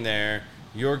sitting there,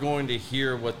 you're going to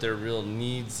hear what their real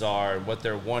needs are, what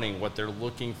they're wanting, what they're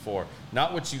looking for,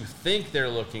 not what you think they're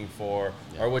looking for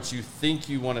or what you think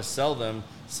you want to sell them.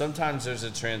 Sometimes there's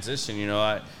a transition. You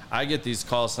know, I get these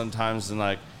calls sometimes and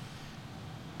like,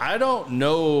 I don't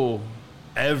know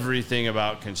everything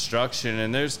about construction.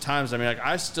 And there's times, I mean, like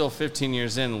I still 15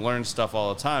 years in learn stuff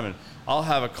all the time. And I'll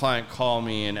have a client call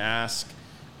me and ask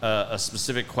a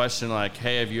specific question like,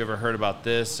 hey, have you ever heard about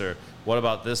this? Or what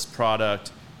about this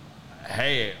product?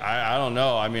 Hey, I don't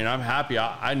know. I mean, I'm happy.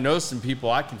 I know some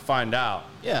people. I can find out.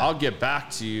 Yeah. I'll get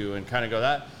back to you and kind of go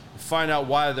that. Find out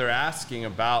why they're asking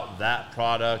about that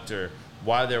product or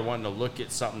why they're wanting to look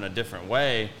at something a different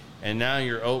way. And now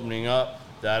you're opening up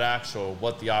that actual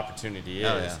what the opportunity is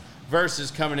Oh, yeah. versus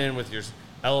coming in with your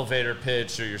elevator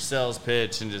pitch or your sales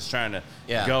pitch and just trying to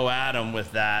Yeah. go at them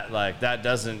with that. Like that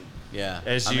doesn't. Yeah.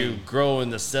 As I you mean, grow in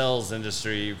the sales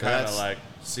industry, you kind of That's- like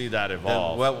see that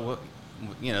evolve.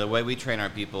 the way we train our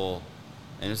people,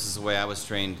 and this is the way I was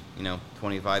trained,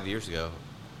 25 years ago.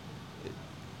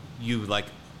 You like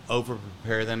over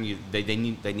prepare them. They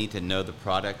need to know the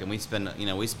product, and we spend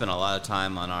a lot of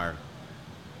time on our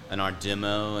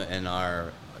demo and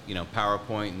our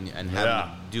PowerPoint and having Yeah. to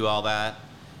do all that.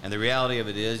 And the reality of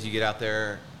it is, you get out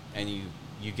there and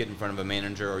you get in front of a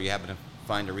manager, or you happen to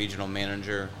find a regional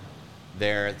manager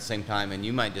there at the same time, and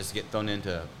you might just get thrown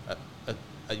into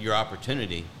your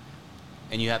opportunity,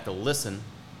 and you have to listen.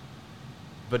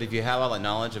 But if you have all the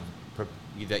knowledge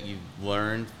that you've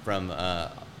learned from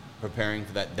preparing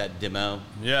for that demo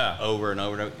Yeah. over and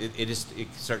over, it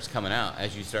starts coming out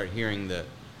as you start hearing the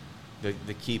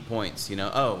key points.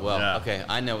 Oh well, Yeah. okay,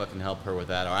 I know I can help her with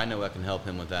that, or I know I can help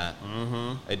him with that.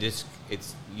 Mm-hmm.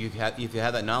 If you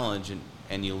have that knowledge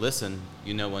and you listen,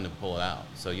 you know when to pull it out.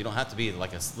 So you don't have to be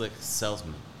like a slick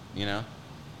salesman.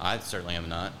 I certainly am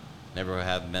not. Never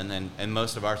have been. And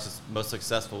most of our most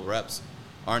successful reps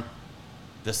aren't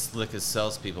the slickest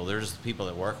salespeople. They're just people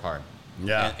that work hard.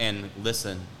 Yeah. And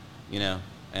listen,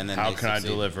 and then How they can I succeed.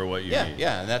 deliver what you Yeah, need?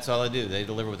 yeah, and that's all they do. They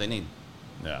deliver what they need.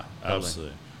 Yeah, Totally.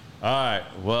 absolutely. All right.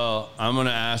 Well, I'm going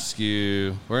to ask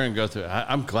you. We're going to go through.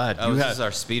 I'm glad Oh, you this had. is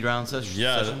our speed round session?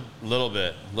 Yeah, a little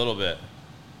bit.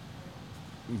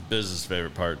 Business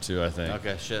favorite part too, I think.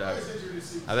 Okay, shit.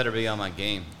 I better be on my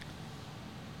game.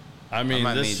 I mean,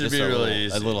 might this need should just be a really little,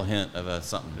 easy. a little hint of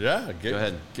something. Yeah, Go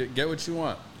ahead. Get what you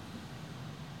want.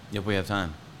 If we have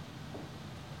time.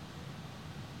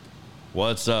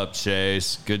 What's up,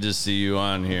 Chase? Good to see you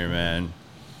on here, man.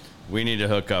 We need to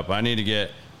hook up. I need to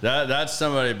get that's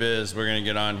somebody biz we're gonna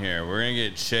get on here. We're gonna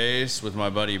get Chase with my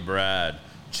buddy Brad.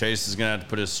 Chase is going to have to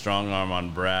put his strong arm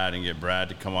on Brad and get Brad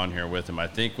to come on here with him. I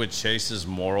think with Chase's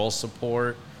moral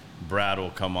support, Brad will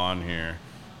come on here.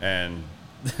 And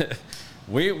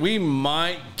we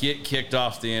might get kicked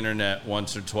off the internet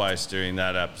once or twice during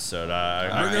that episode.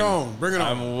 Bring it on. Bring it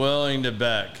on. I'm willing to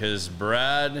bet because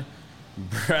Brad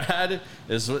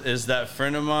is that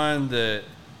friend of mine that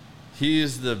he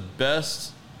is the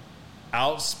best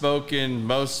outspoken,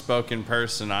 most spoken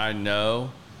person I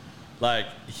know. Like,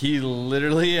 he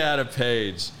literally had a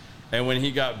page, and when he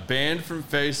got banned from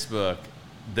Facebook,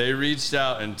 they reached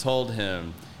out and told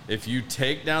him, if you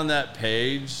take down that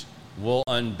page, we'll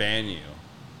unban you.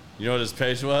 You know what his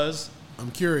page was? I'm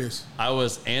curious. I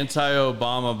was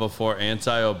anti-Obama before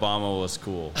anti-Obama was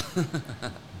cool.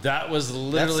 That was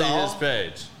literally his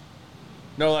page.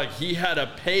 No, like, he had a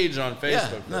page on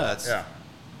Facebook. That's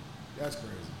crazy.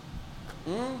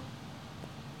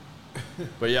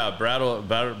 But yeah, Brad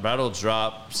will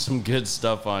drop some good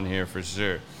stuff on here for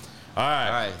sure. All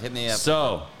right, hit me up.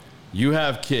 So, you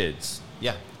have kids.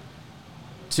 Yeah.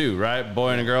 2, right? Boy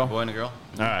and a girl? Boy and a girl.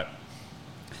 All right.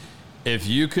 If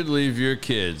you could leave your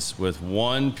kids with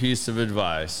one piece of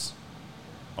advice,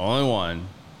 only one,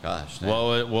 gosh,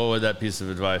 what would that piece of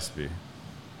advice be?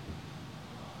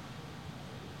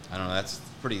 I don't know. That's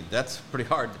pretty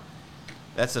hard.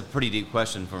 That's a pretty deep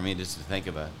question for me just to think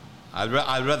about. I'd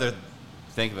rather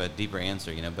think of a deeper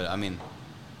answer, you know. But I mean,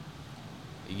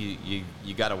 you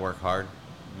got to work hard.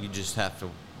 You just have to.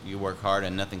 You work hard,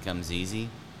 and nothing comes easy.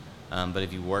 But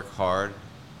if you work hard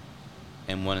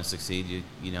and want to succeed,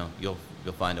 you know you'll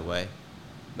find a way.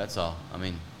 That's all. I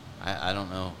mean, I don't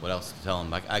know what else to tell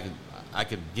them. I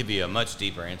could give you a much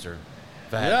deeper answer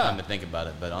if I had time to think about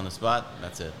it. But on the spot,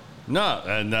 that's it. No,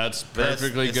 and that's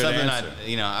perfectly it's good something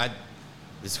answer.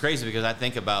 It's crazy because I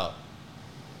think about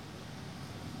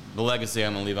the legacy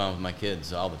I'm gonna leave on with my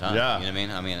kids all the time. Yeah. You know what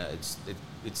I mean? I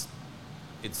mean,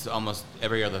 it's almost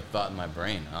every other thought in my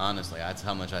brain. Honestly, that's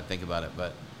how much I think about it.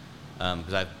 But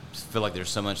because I feel like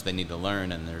there's so much they need to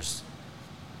learn, and it's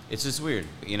just weird.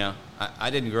 You know,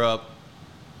 I didn't grow up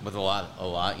with a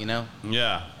lot. You know.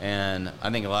 Yeah. And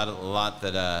I think a lot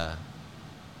that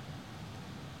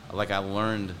like I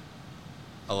learned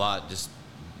a lot just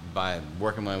by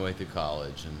working my way through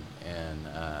college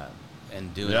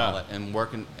and doing all that and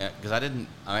working because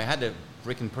I had to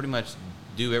freaking pretty much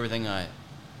do everything I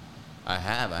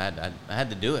had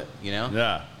to do it, you know.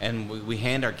 Yeah. And we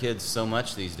hand our kids so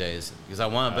much these days because I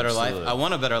want a better life. I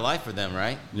want a better life for them,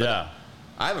 right? But yeah.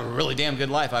 I have a really damn good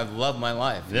life. I love my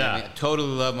life. You know what I mean? I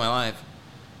totally love my life.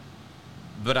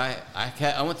 But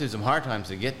I went through some hard times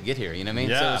to get here. You know what I mean?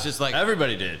 Yeah. So it's just like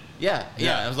everybody did. Yeah.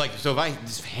 I was like, so if I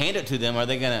just hand it to them, are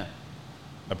they gonna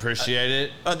appreciate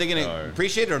it? Are they gonna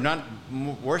appreciate it, or not?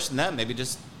 Worse than that, maybe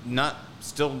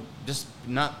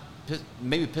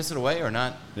maybe piss it away, or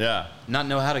not. Yeah. Not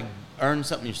know how to earn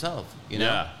something yourself. You know?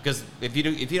 Yeah. Because if you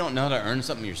don't know how to earn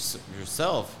something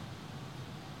yourself,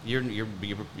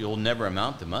 you'll never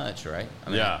amount to much, right? I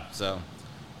mean, so.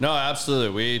 No,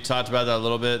 absolutely. We talked about that a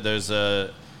little bit.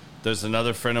 There's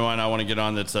another friend of mine I want to get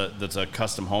on that's a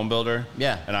custom home builder.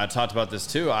 Yeah. And I talked about this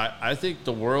too. I think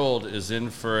the world is in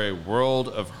for a world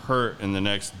of hurt in the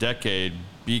next decade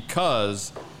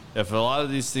because if a lot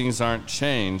of these things aren't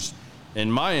changed,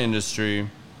 in my industry,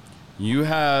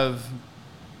 I'll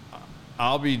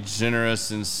be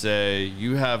generous and say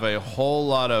you have a whole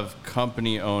lot of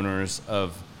company owners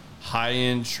of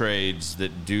high-end trades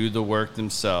that do the work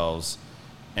themselves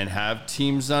and have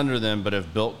teams under them but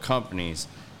have built companies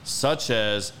such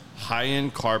as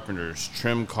high-end carpenters,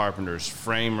 trim carpenters,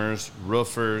 framers,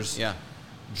 roofers,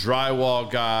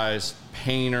 drywall guys,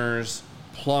 painters,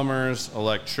 plumbers,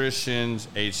 electricians,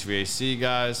 HVAC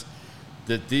guys,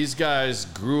 that these guys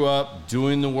grew up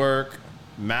doing the work,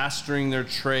 mastering their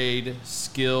trade,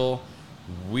 skill.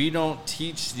 We don't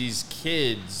teach these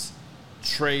kids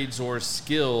trades or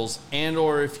skills, and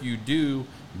or if you do,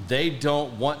 they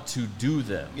don't want to do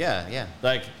them. Yeah.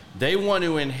 Like, they want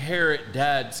to inherit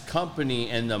dad's company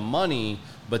and the money,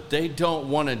 but they don't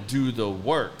want to do the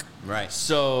work. Right.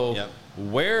 So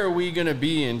where are we going to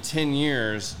be in 10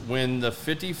 years when the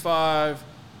 55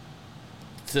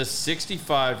 to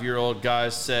 65-year-old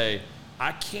guys say,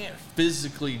 I can't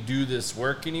physically do this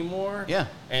work anymore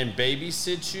and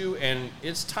babysit you, and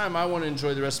it's time I want to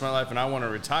enjoy the rest of my life and I want to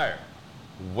retire?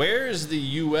 Where is the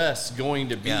U.S. going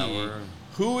to be?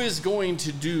 Who is going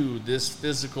to do this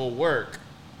physical work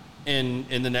in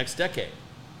the next decade?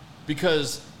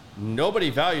 Because nobody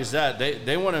values that.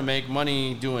 They want to make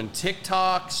money doing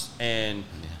TikToks and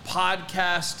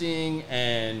podcasting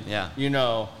and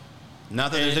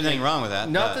Not that there's anything wrong with that.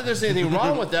 Not that there's anything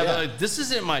wrong with that, Yeah. but like, this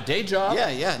isn't my day job.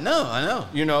 Yeah. No, I know.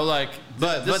 You know, like,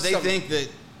 But they think that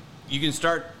you can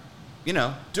start,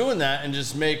 doing that and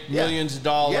just make millions of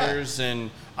dollars, and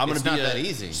I'm going to be that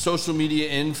easy. social media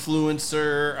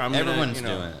influencer. Everyone's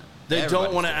doing it. They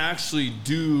don't want to doing it. actually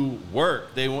do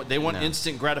work. They want No.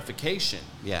 instant gratification.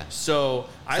 Yeah. So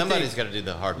Somebody's got to do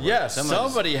the hard work. Yes,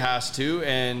 somebody has to,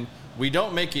 and we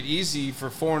don't make it easy for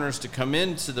foreigners to come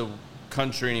into the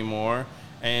country anymore,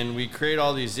 and we create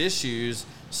all these issues.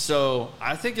 So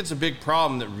I think it's a big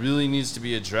problem that really needs to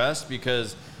be addressed,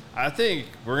 because I think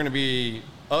we're going to be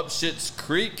up shit's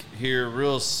creek here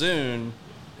real soon.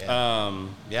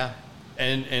 Yeah.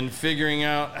 And figuring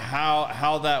out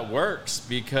how that works,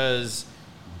 because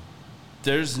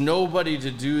there's nobody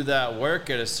to do that work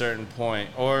at a certain point,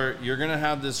 or you're going to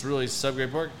have this really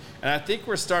subgrade work. And I think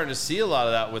we're starting to see a lot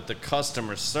of that with the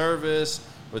customer service,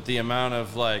 with the amount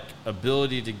of like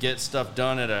ability to get stuff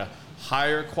done at a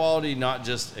higher quality, not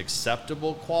just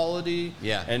acceptable quality.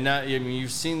 Yeah. And that, I mean,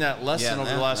 you've seen that lesson over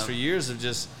the last few years of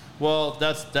just, well,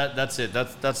 that's it.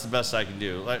 That's the best I can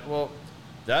do. Like, well,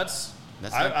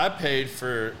 I paid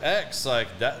for X, like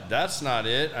that's not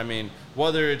it. I mean,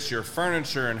 whether it's your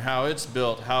furniture and how it's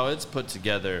built, how it's put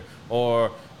together,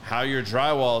 or how your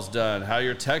drywall's done, how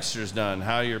your texture's done,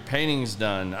 how your painting's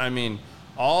done. I mean,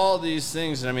 all these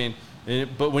things. I mean,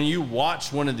 but when you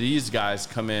watch one of these guys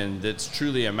come in that's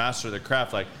truly a master of the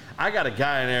craft, like I got a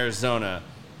guy in Arizona,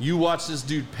 you watch this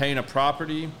dude paint a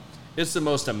property, it's the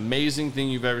most amazing thing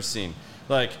you've ever seen.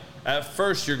 Like, at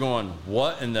first, you're going,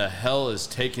 what in the hell is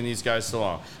taking these guys so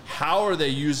long? How are they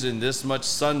using this much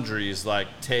sundries like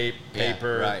tape,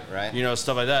 paper, right.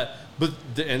 Stuff like that?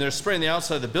 And they're spraying the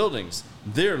outside of the buildings.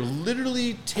 They're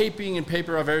literally taping and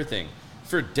paper off everything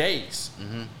for days.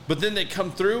 Mm-hmm. But then they come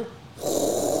through,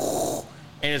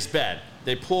 and it's bad.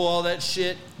 They pull all that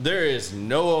shit. There is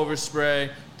no overspray.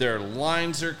 Their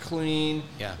lines are clean.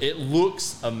 Yeah. It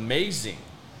looks amazing.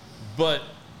 But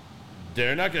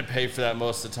they're not going to pay for that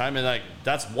most of the time. And, like,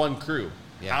 that's one crew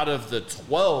out of the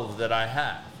 12 that I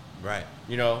have. Right.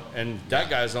 And that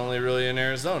guy's only really in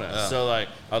Arizona. Oh. So, like,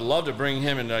 I'd love to bring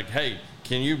him and, like, hey,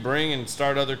 can you bring and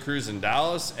start other crews in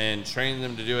Dallas and train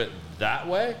them to do it that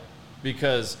way?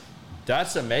 Because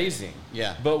that's amazing.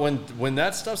 Yeah. But when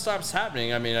that stuff stops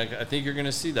happening, I mean, I think you're going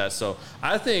to see that. So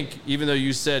I think, even though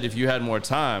you said if you had more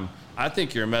time, I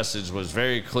think your message was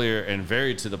very clear and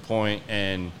very to the point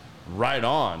and right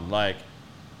on. Like,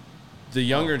 the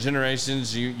younger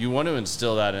generations, you want to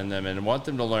instill that in them and want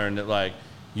them to learn that, like,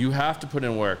 you have to put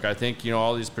in work. I think,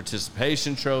 all these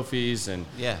participation trophies and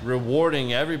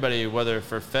rewarding everybody, whether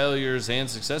for failures and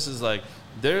successes, like,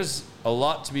 there's a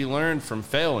lot to be learned from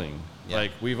failing. Yeah.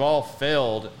 Like, we've all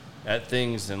failed at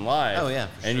things in life. Oh, yeah,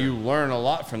 for and sure. you learn a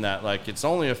lot from that. Like, it's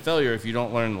only a failure if you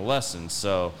don't learn the lessons.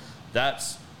 So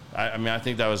I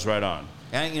think that was right on.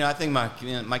 And, I think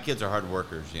my kids are hard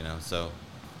workers, so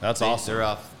that's awesome. They're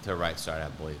off to the right start, I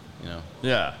believe,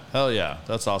 Yeah, hell yeah.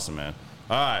 That's awesome, man.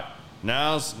 All right,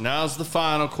 now's the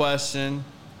final question.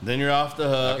 Then you're off the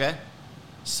hook. Okay.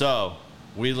 So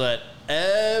we let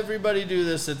everybody do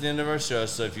this at the end of our show.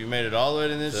 So if you made it all the way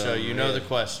to this show, you know the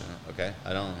question. Okay.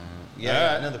 I don't.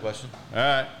 Yeah, I know the question. All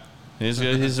right. He's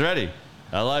good. He's ready.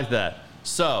 I like that.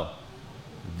 So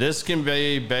this can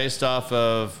be based off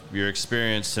of your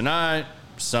experience tonight,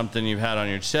 something you've had on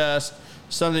your chest,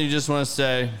 something you just want to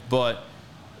say, but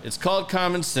it's called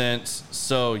Common Sense,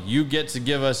 so you get to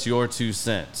give us your 2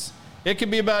 cents. It could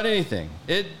be about anything.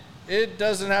 It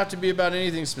doesn't have to be about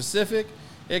anything specific.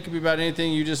 It could be about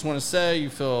anything you just want to say, you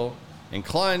feel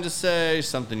inclined to say,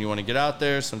 something you want to get out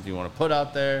there, something you want to put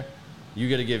out there. You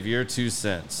got to give your 2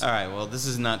 cents. All right, well, this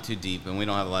is not too deep, and we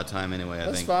don't have a lot of time anyway, I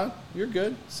think. That's fine. You're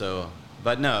good. So,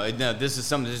 but no, this is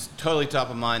something that's totally top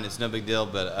of mind. It's no big deal,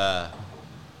 but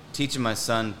teaching my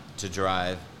son to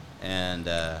drive, and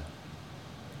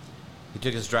he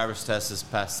took his driver's test this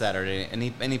past Saturday, and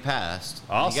he passed.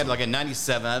 Awesome. He got like a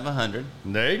 97 out of 100.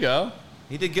 There you go.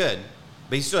 He did good,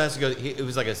 but he still has to go. He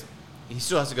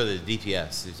still has to go to the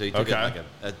DPS. So he took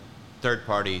a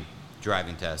third-party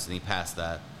driving test, and he passed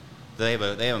that. They have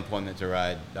an appointment to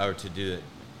ride or to do it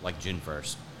like June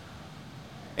 1st.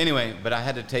 Anyway, but I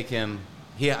had to take him.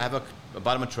 I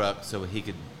bought him a truck so he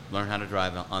could learn how to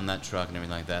drive on that truck and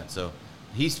everything like that. So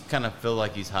he's kind of feel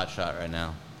like he's hot shot right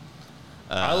now.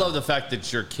 I love the fact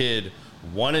that your kid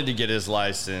wanted to get his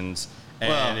license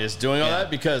and is doing all that,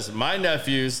 because my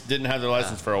nephews didn't have their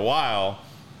license for a while,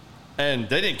 and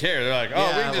they didn't care. They're like, we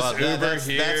can just Uber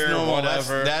here, that's normal.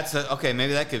 whatever. Okay.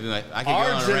 Maybe that could be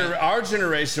Our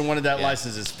generation wanted that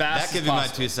license as fast as possible. That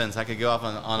could be my 2 cents. I could go off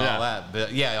on all that.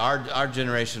 But yeah, our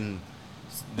generation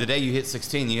the day you hit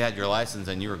 16, you had your license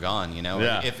and you were gone. You know,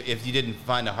 Yeah. if you didn't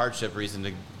find a hardship reason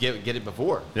to get it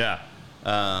before. Yeah.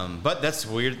 But that's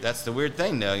weird. That's the weird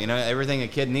thing, though. You know, everything a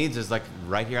kid needs is like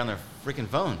right here on their freaking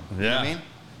phone. You know what I mean?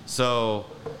 So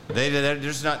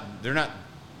they're not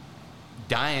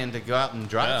dying to go out and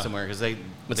drive somewhere because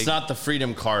it's not the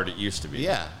freedom card it used to be.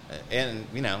 Yeah, and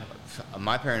you know,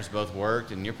 my parents both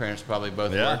worked, and your parents probably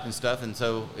both worked and stuff. And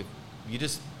so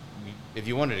if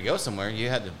you wanted to go somewhere, you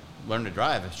had to learn to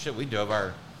drive. Shit, we drove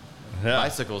our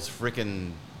bicycles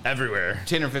freaking everywhere,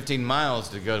 10 or 15 miles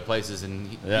to go to places in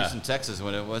Houston, Texas,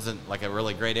 when it wasn't like a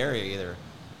really great area either.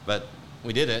 But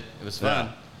we did it. It was fun.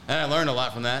 Yeah. And I learned a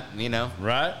lot from that, you know.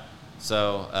 Right?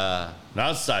 So,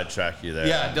 I'll sidetrack you there.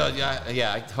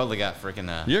 Yeah, I totally got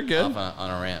freaking You're good. off on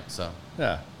a rant, so.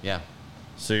 Yeah.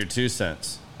 So your 2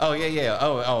 cents. Oh, yeah.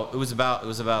 Oh, it was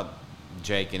about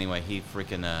Jake anyway. He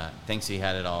freaking thinks he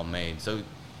had it all made. So,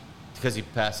 because he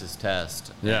passed his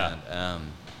test. Yeah.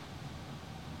 And,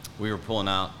 we were pulling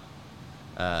out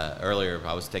earlier.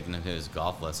 I was taking him to his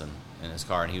golf lesson in his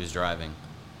car, and he was driving.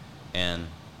 And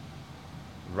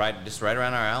right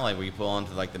around our alley where you pull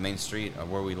onto like the main street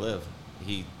of where we live,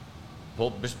 he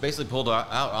basically pulled out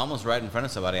almost right in front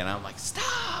of somebody, and I'm like,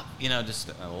 stop, you know,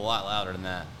 just a lot louder than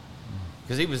that,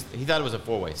 because he thought it was a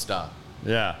 4-way stop.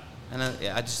 Yeah. And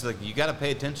I just like, you got to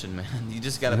pay attention, man. You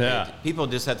just got to people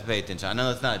just have to pay attention. I know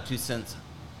that's not a 2 cents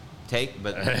take,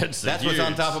 but that's what's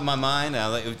on top of my mind.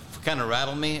 It kind of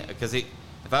rattled me because if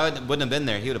I wouldn't have been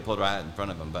there, he would have pulled right in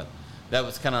front of him. But that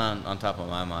was kind of on top of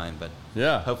my mind. But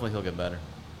hopefully he'll get better.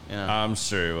 Yeah. I'm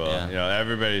sure he will. Yeah. You know,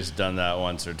 everybody's done that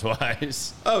once or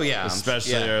twice. Oh yeah,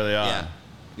 especially early on.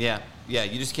 Yeah.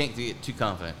 You just can't get too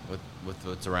confident with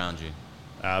what's around you.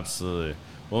 Absolutely.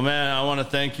 Well, man, I want to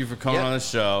thank you for coming on the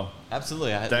show.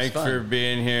 Absolutely. Thanks for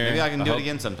being here. Maybe I can do it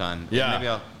again sometime. Yeah. Maybe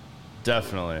I'll.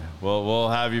 Definitely. We'll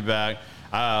have you back.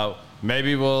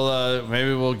 Maybe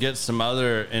we'll get some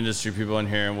other industry people in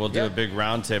here, and we'll do a big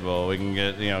round table. We can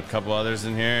get a couple others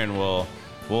in here, and we'll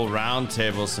round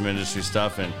table some industry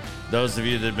stuff. And those of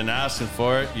you that have been asking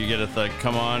for it, you get to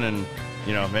come on and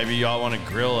maybe y'all want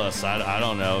to grill us. I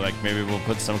don't know. Like maybe we'll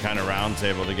put some kind of round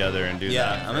table together and do that.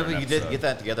 Yeah, I mean, if we did get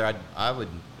that together, I would.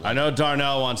 I know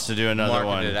Darnell wants to do another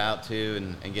one. Market it out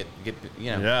too, and get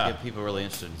people really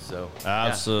interested. So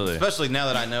absolutely, especially now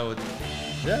that I know.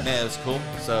 Yeah, it's cool.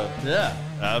 So yeah,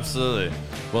 absolutely.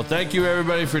 Well, thank you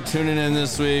everybody for tuning in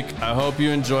this week. I hope you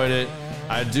enjoyed it.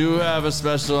 I do have a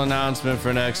special announcement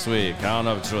for next week. I don't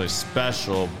know if it's really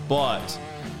special, but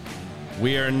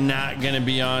we are not going to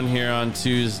be on here on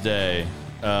Tuesday.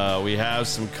 We have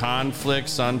some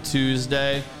conflicts on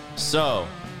Tuesday, so.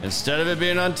 Instead of it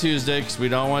being on Tuesday, because we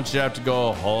don't want you to have to go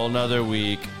a whole nother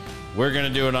week, we're going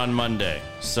to do it on Monday.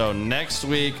 So next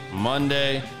week,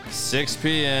 Monday, 6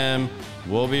 p.m.,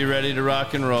 we'll be ready to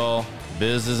rock and roll.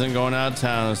 Biz isn't going out of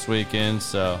town this weekend,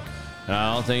 so and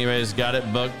I don't think anybody's got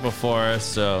it booked before us.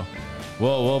 So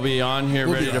we'll be on here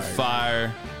ready to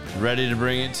fire, ready to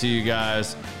bring it to you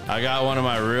guys. I got one of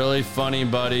my really funny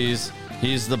buddies.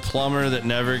 He's the plumber that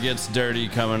never gets dirty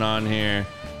coming on here.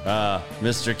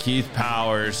 Mr. Keith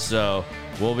Powers. So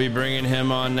we'll be bringing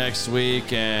him on next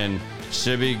week and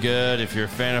should be good. If you're a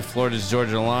fan of Florida's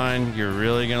Georgia Line, you're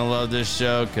really going to love this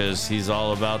show because he's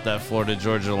all about that Florida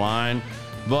Georgia Line.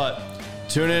 But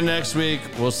tune in next week.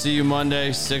 We'll see you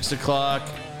Monday, 6 o'clock.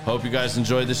 Hope you guys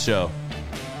enjoyed the show.